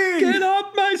doing? Get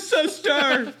off my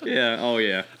sister. Yeah. Oh,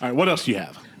 yeah. All right, what else do you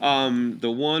have?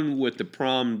 The one with the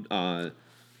prom.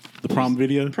 The prom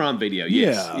video? Prom video,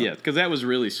 yes. Yeah. Because that was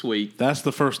really sweet. That's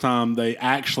the first time they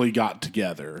actually got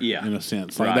together, Yeah. in a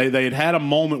sense. Like Right. they had a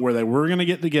moment where they were going to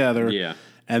get together, Yeah.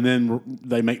 and then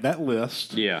they make that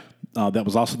list. Yeah. That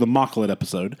was also the Mocklet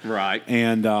episode. Right.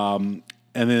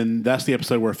 And then that's the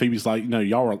episode where Phoebe's like,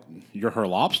 you're her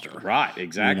lobster. Right,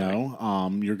 exactly.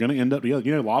 You're going to end up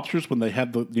together. Lobsters, when they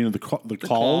have the claws.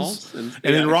 claws And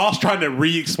and- then yeah. Ross tried to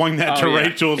re-explain that to Oh, yeah.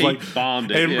 Rachel. He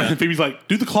bombed it, and yeah. Phoebe's like,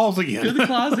 do the claws again. To the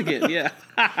closet again, yeah.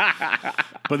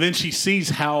 But then she sees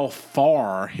how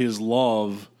far his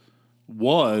love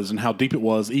was and how deep it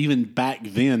was, even back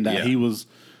then, that Yeah. he was,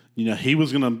 he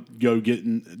was going to go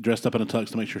get dressed up in a tux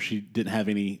to make sure she didn't have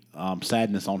any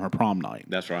sadness on her prom night.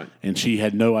 That's right. And she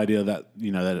had no idea that,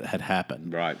 that it had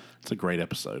happened. Right. It's a great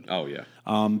episode. Oh, yeah.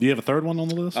 Do you have a third one on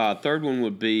the list? Third one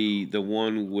would be the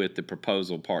one with the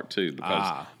proposal part 2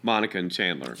 because Monica and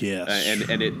Chandler. Yes.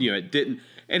 And it it didn't,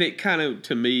 and it kind of,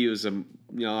 to me, was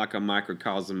like a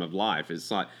microcosm of life. It's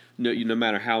like no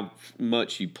matter how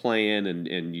much you plan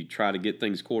and you try to get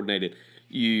things coordinated,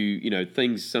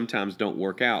 things sometimes don't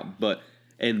work out. But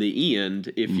in the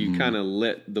end, if you kind of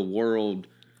let the world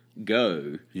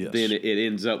go, Yes. then it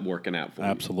ends up working out for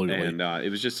Absolutely. you. And it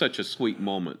was just such a sweet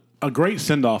moment. A great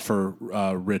send off for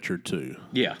Richard too.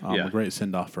 Yeah, yeah. A great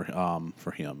send off for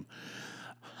him.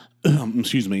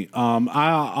 Excuse me.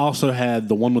 I also had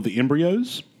the one with the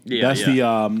embryos. Yeah, That's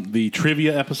yeah. the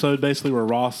trivia episode, basically, where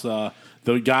Ross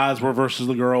the guys were versus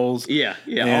the girls. Yeah,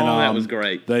 yeah. And, That was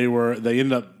great. They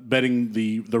ended up betting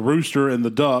the rooster and the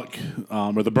duck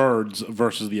or the birds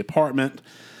versus the apartment.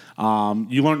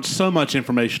 You learned so much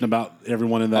information about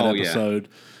everyone in that Oh, yeah. episode.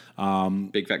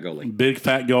 Big fat goalie. Big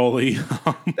fat goalie.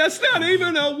 That's not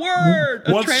even a word.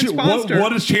 A what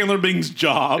transponster. is Chandler Bing's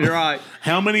job? You're right.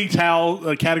 How many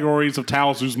categories of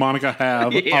towels does Monica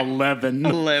have? Yeah. 11.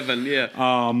 11, yeah.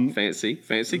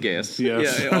 Fancy guess.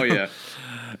 Yes. Yeah, oh, yeah.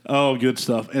 Oh, good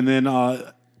stuff. And then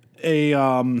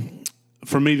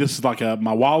for me, this is like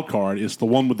my wild card. It's the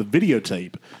one with the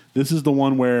videotape. This is the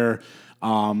one where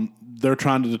they're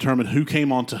trying to determine who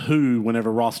came on to who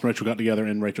whenever Ross and Rachel got together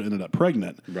and Rachel ended up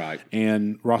pregnant. Right.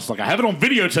 And Ross is like, I have it on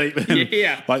videotape. And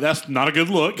Yeah. like, that's not a good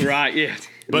look. Right, yeah.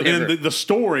 But Never. then the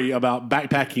story about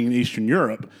backpacking in Eastern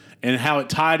Europe and how it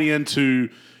tied into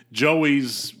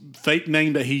Joey's fake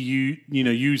name that he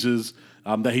uses,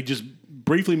 that he just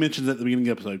briefly mentions at the beginning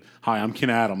of the episode. Hi, I'm Ken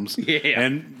Adams. Yeah.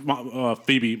 And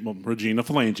Phoebe, Regina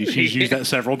Phalange, she's used that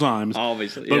several times.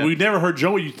 Obviously, But yeah. we've never heard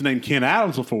Joey use the name Ken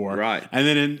Adams before. Right. And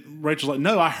then Rachel's like,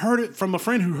 no, I heard it from a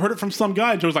friend who heard it from some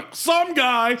guy. And Joey's like, some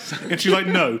guy. And she's like,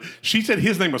 no. She said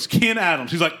his name was Ken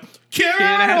Adams. He's like, Ken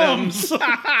Adams.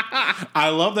 I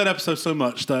love that episode so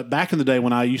much that back in the day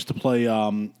when I used to play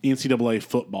NCAA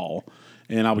football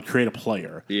and I would create a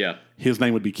player, Yeah. his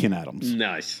name would be Ken Adams.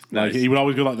 Nice. Like Nice. he would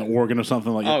always go like the Oregon or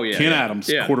something like Oh, yeah, Ken yeah, Adams,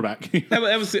 yeah. quarterback.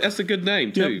 That's a good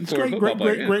name, too. It's for a football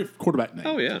player, yeah. great quarterback name.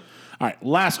 Oh, yeah. All right,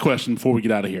 last question before we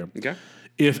get out of here. Okay.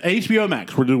 If HBO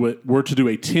Max were to do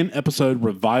a 10-episode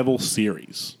revival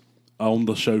series on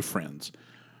the show Friends,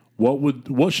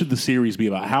 what should the series be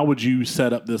about? How would you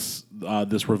set up this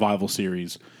revival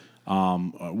series?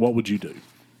 What would you do?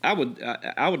 I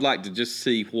would like to just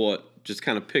see just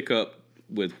kind of pick up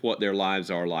with what their lives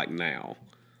are like now.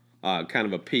 Kind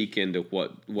of a peek into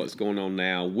what's going on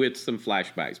now with some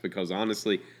flashbacks, because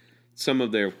honestly, some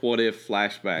of their what if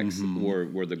flashbacks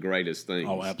were the greatest things.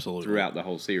 Oh, absolutely. Throughout the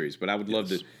whole series. But I would love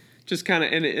to just kind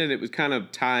of and it was kind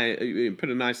of put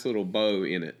a nice little bow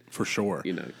in it. For sure.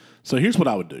 So here's what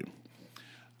I would do.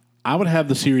 I would have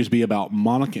the series be about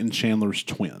Monica and Chandler's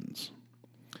twins.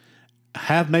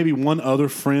 Have maybe one other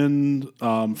friend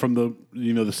from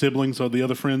the siblings or the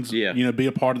other friends, be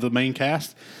a part of the main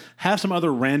cast. Have some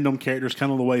other random characters,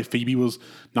 kind of the way Phoebe was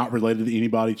not related to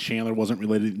anybody, Chandler wasn't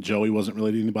related, Joey wasn't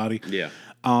related to anybody. Yeah.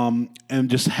 And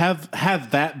just have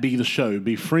that be the show.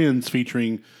 Be Friends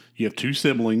featuring. You have two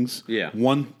siblings. Yeah.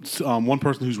 One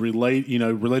person who's related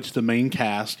to the main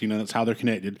cast. That's how they're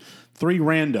connected. 3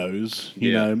 randos.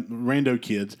 Rando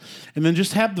kids, and then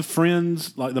just have the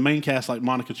friends, like the main cast, like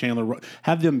Monica, Chandler,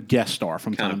 have them guest star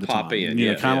from time to time. Pop in,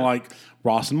 kind of like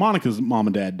Ross and Monica's mom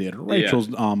and dad did, or Rachel's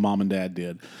mom and dad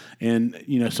did, and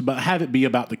but have it be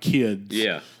about the kids.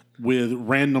 Yeah. With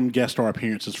random guest star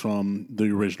appearances from the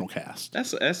original cast.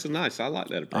 That's nice. I like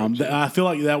that approach. I feel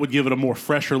like that would give it a more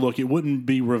fresher look. It wouldn't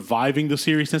be reviving the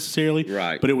series necessarily,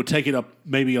 right? But it would take it up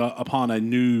maybe upon a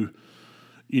new,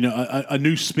 a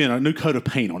new spin, a new coat of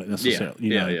paint on it necessarily.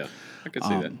 Yeah. I could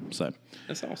see that. So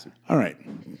that's awesome. All right,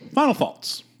 final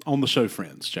thoughts on the show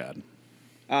Friends, Chad.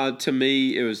 To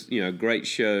me, it was great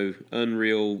show,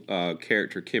 unreal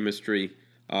character chemistry.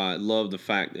 Love the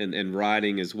fact and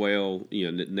writing as well.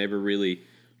 Never really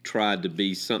tried to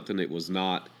be something it was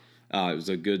not. It was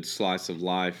a good slice of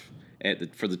life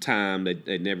for the time.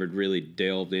 They never really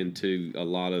delved into a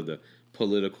lot of the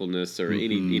politicalness or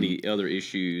any other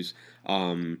issues.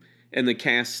 And the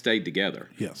cast stayed together.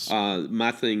 Yes.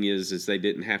 My thing is they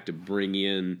didn't have to bring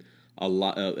in a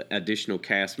lot of additional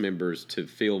cast members to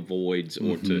fill voids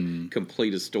or to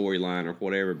complete a storyline or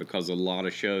whatever, because a lot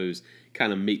of shows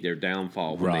kind of meet their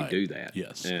downfall when they do that.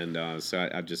 Yes. And so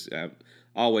I'm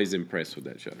always impressed with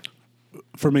that show.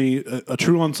 For me, a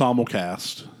true ensemble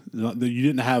cast. You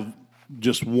didn't have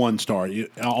just one star.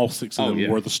 All six of them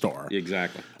were the star.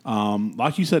 Exactly.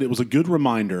 Like you said, it was a good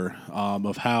reminder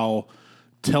of how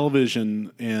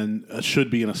television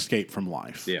should be an escape from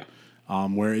life. Yeah.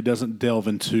 Where it doesn't delve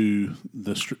into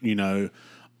the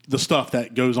stuff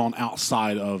that goes on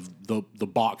outside of the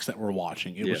box that we're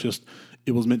watching.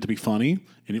 It was meant to be funny,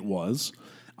 and it was.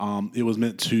 It was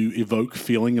meant to evoke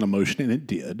feeling and emotion, and it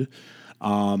did.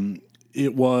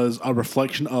 It was a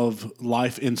reflection of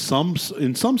life in some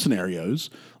scenarios,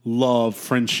 love,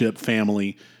 friendship,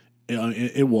 family.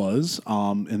 It was,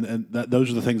 and those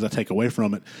are the things I take away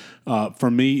from it. For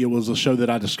me, it was a show that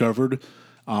I discovered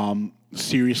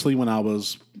seriously when I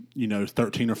was,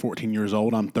 13 or 14 years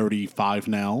old. I'm 35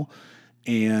 now,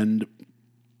 and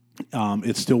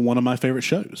it's still one of my favorite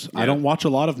shows. Yeah. I don't watch a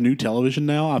lot of new television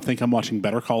now. I think I'm watching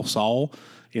Better Call Saul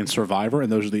and Survivor,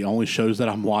 and those are the only shows that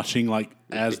I'm watching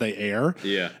as they air.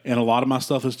 Yeah. And a lot of my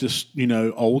stuff is just,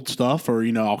 old stuff, or,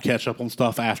 I'll catch up on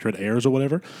stuff after it airs or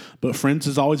whatever. But Friends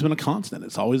has always been a constant.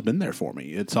 It's always been there for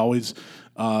me. It's always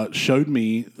showed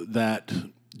me that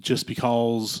just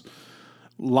because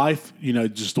life,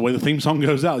 just the way the theme song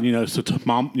goes out, so to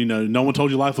mom, no one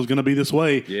told you life was going to be this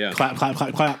way. Yeah. Clap, clap,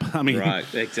 clap, clap. I mean, right.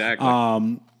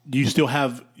 Exactly. You still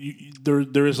have,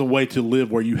 there is a way to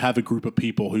live where you have a group of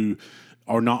people who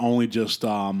are not only just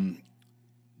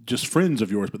friends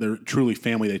of yours, but they're truly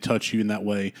family. They touch you in that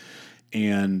way.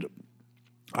 And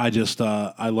I just,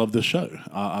 I love this show.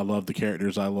 I love the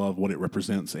characters. I love what it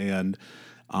represents. And,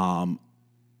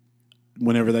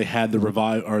 whenever they had the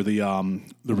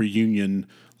the reunion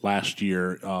last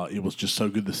year, it was just so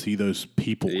good to see those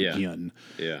people again.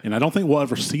 Yeah. And I don't think we'll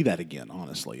ever see that again,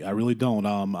 honestly. I really don't.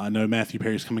 I know Matthew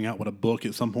Perry's coming out with a book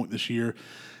at some point this year,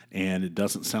 and it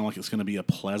doesn't sound like it's going to be a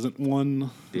pleasant one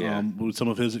with some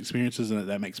of his experiences, and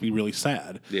that makes me really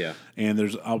sad. Yeah.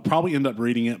 And I'll probably end up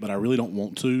reading it, but I really don't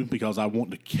want to, because I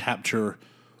want to capture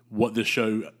what this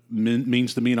show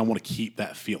means to me, and I want to keep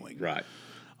that feeling. Right.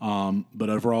 But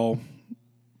overall,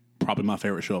 probably my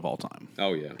favorite show of all time.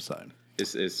 Oh, yeah. So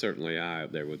it's certainly high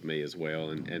up there with me as well.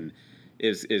 And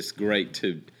it's great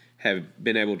to have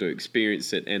been able to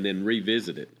experience it and then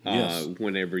revisit it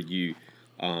whenever you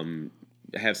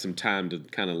have some time to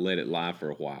kind of let it lie for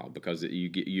a while, because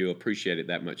you appreciate it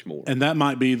that much more. And that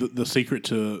might be the secret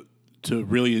to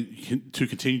really to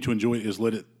continue to enjoy it, is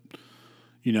let it,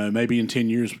 maybe in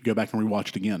 10 years go back and rewatch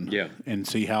it again. Yeah. And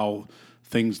see how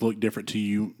things look different to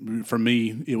you. For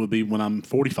me, it would be when I'm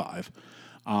 45,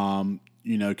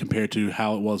 compared to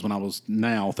how it was when I was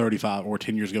now 35, or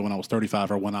 10 years ago when I was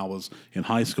 35, or when I was in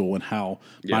high school, and how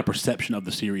my perception of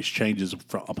the series changes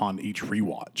upon each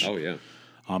rewatch. Oh, yeah.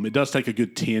 It does take a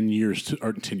good 10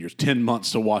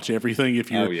 months to watch everything if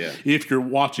you're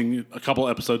watching a couple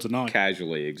episodes a night.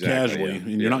 Casually, exactly.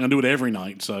 And you're not going to do it every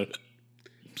night. So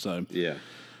yeah.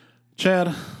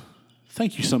 Chad,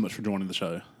 thank you so much for joining the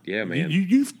show. Yeah, man.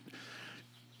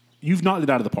 You've knocked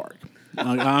it out of the park.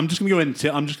 I'm just going to go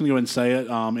ahead and say it.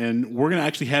 And we're going to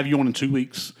actually have you on in 2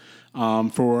 weeks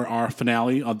for our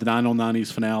finale of the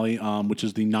 9on90s finale, which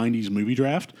is the 90s movie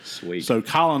draft. Sweet. So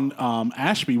Colin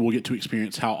Ashby will get to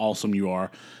experience how awesome you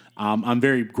are. I'm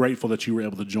very grateful that you were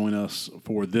able to join us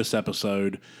for this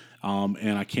episode,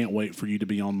 and I can't wait for you to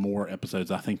be on more episodes.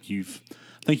 I think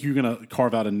you're going to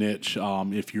carve out a niche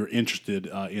if you're interested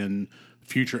in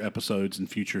future episodes and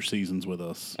future seasons with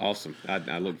us. Awesome.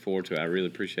 I look forward to it. I really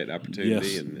appreciate the opportunity.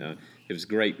 Yes. And it was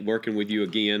great working with you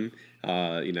again.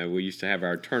 We used to have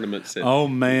our tournaments all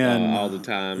the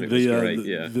time. It was great.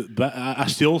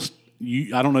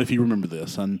 I don't know if you remember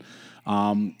this, and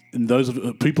those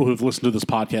of people who have listened to this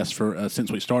podcast for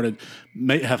since we started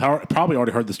have probably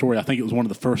already heard the story. I think it was one of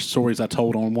the first stories I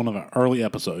told on one of our early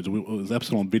episodes. It was an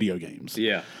episode on video games.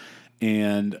 Yeah.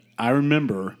 And I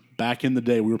remember back in the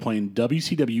day, we were playing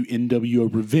WCW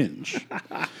NWO Revenge.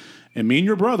 And me and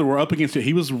your brother were up against it.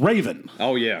 He was Raven.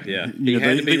 Oh, yeah. He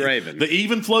had to be Raven. The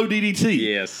even flow DDT.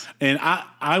 Yes. And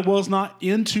I was not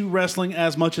into wrestling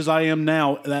as much as I am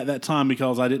now at that time,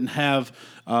 because I didn't have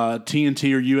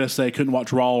TNT or USA, couldn't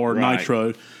watch Raw or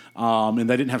Nitro, and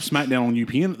they didn't have SmackDown on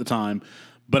UPN at the time.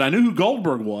 but I knew who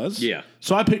Goldberg was. Yeah.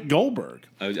 So I picked Goldberg.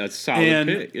 A solid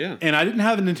pick, yeah. And I didn't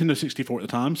have a Nintendo 64 at the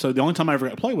time, so the only time I ever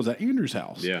got to play was at Andrew's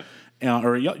house. Yeah.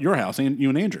 Or your house, and you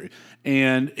and Andrew.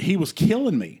 And he was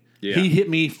killing me. Yeah. He hit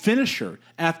me finisher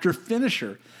after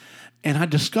finisher. And I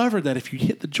discovered that if you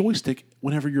hit the joystick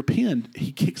whenever you're pinned,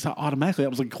 he kicks out automatically.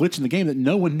 That was a glitch in the game that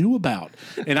no one knew about.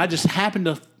 And I just happened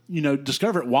to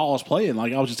discover it while I was playing.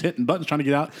 Like, I was just hitting buttons trying to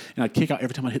get out, and I'd kick out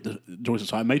every time I hit the joystick.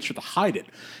 So I made sure to hide it.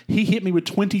 He hit me with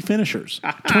 20 finishers,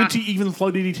 20 even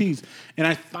flow DDTs. And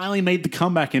I finally made the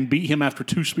comeback and beat him after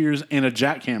 2 spears and a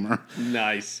jackhammer.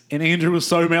 Nice. And Andrew was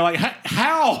so mad, like,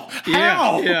 how?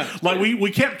 Yeah. Like,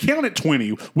 we kept count at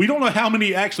 20. We don't know how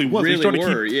many it actually was.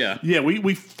 Yeah,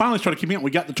 we finally started keeping count.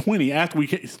 We got the 20 after we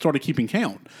started keeping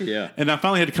count. Yeah. And I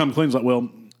finally had to come clean. It's like, well,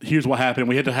 here's what happened.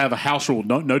 We had to have a house rule.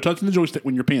 No touching the joystick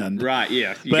when you're pinned. Right,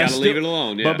 yeah. You got to leave it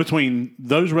alone, yeah. But between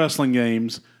those wrestling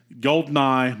games,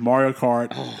 GoldenEye, Mario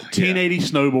Kart, 1080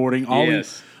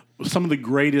 snowboarding, some of the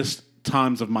greatest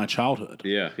times of my childhood.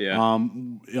 Yeah.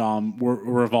 Were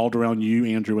revolved around you,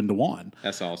 Andrew, and DeJuan.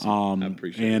 That's awesome. I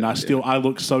appreciate it. And I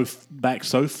look back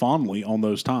so fondly on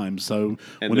those times. So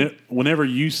whenever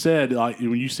you said, like,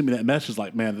 when you sent me that message,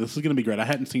 like, man, this is going to be great. I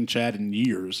hadn't seen Chad in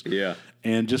years. Yeah.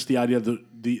 And just the idea of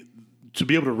to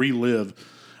be able to relive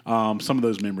some of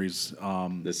those memories.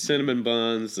 The cinnamon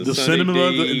buns, the cinnamon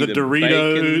buns, the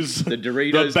Doritos, bacon, the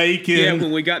Doritos, the bacon. Yeah,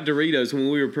 when we got Doritos,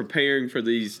 when we were preparing for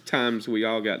these times we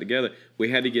all got together, we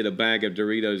had to get a bag of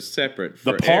Doritos separate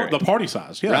for Eric. The party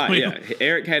size, yeah. Right, yeah.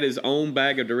 Eric had his own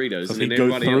bag of Doritos, and then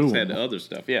everybody else had the other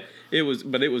stuff. Yeah, it was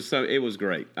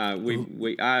great.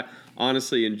 I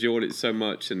honestly enjoyed it so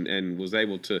much, and was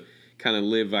able to kind of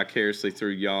live vicariously through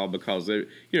y'all because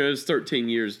there's 13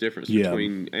 years difference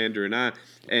between Andrew and I,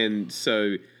 and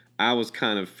so I was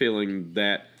kind of feeling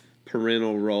that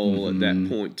parental role at that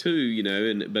point too,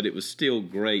 but it was still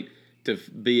great to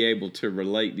be able to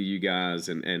relate to you guys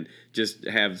and just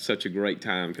have such a great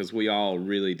time because we all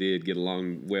really did get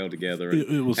along well together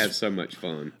and have so much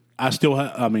fun.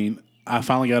 I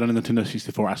finally got a Nintendo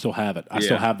 64. I still have it. I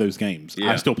still have those games.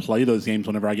 I still play those games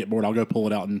whenever I get bored. I'll go pull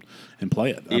it out and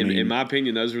play it. In my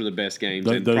opinion, those were the best games,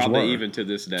 and probably even to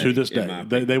this day. To this day.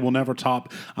 They will never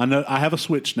top. I know I have a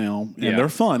Switch now, and they're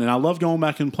fun, and I love going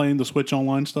back and playing the Switch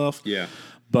online stuff. Yeah.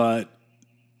 But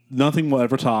nothing will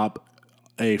ever top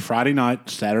a Friday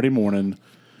night, Saturday morning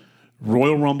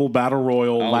Royal Rumble, Battle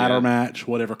Royal, ladder match,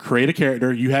 whatever. Create a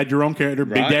character. You had your own character,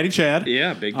 Big Daddy Chad.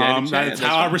 Yeah, Big Daddy Chad. That's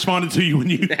how I responded to you when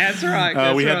you. That's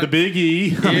right. We had the Big E.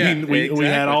 Exactly. We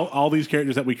had all these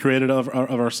characters that we created of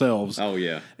ourselves. Oh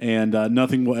yeah. And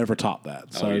nothing will ever top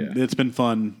that. So it's been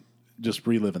fun just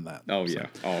reliving that. Oh yeah,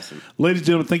 awesome. Ladies and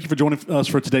gentlemen, thank you for joining us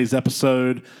for today's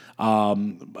episode.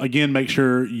 Again, make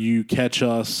sure you catch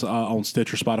us on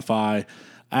Stitcher, Spotify,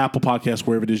 Apple Podcasts,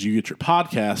 wherever it is you get your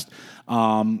podcast.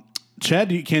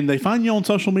 Chad, can they find you on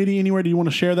social media anywhere? Do you want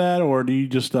to share that, or do you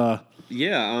just?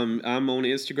 Yeah, I'm on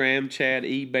Instagram, Chad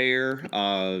E. Bear.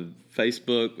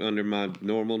 Facebook under my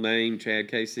normal name, Chad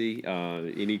Casey.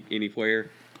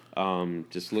 Anywhere.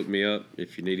 Just look me up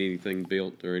if you need anything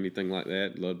built or anything like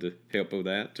that. Love to help with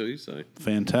that too. So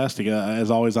fantastic. As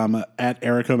always, I'm at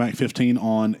EricoMac15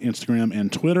 on Instagram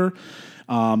and Twitter.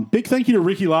 Big thank you to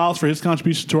Ricky Lyles for his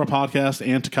contribution to our podcast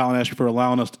and to Colin Ashby for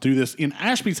allowing us to do this in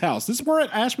Ashby's house. We're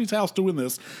at Ashby's house doing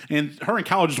this, and her and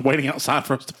Kyle are just waiting outside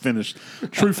for us to finish.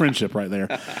 True friendship right there.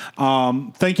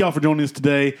 Thank y'all for joining us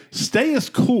today. Stay as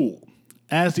cool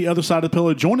as the other side of the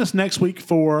pillow. Join us next week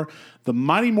for the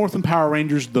Mighty Morphin Power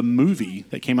Rangers, the movie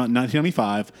that came out in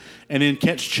 1995, and then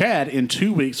catch Chad in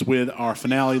 2 weeks with our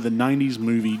finale, the 90s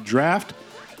movie draft.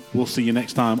 We'll see you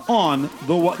next time on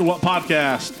the What the What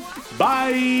podcast.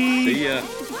 Bye. See ya.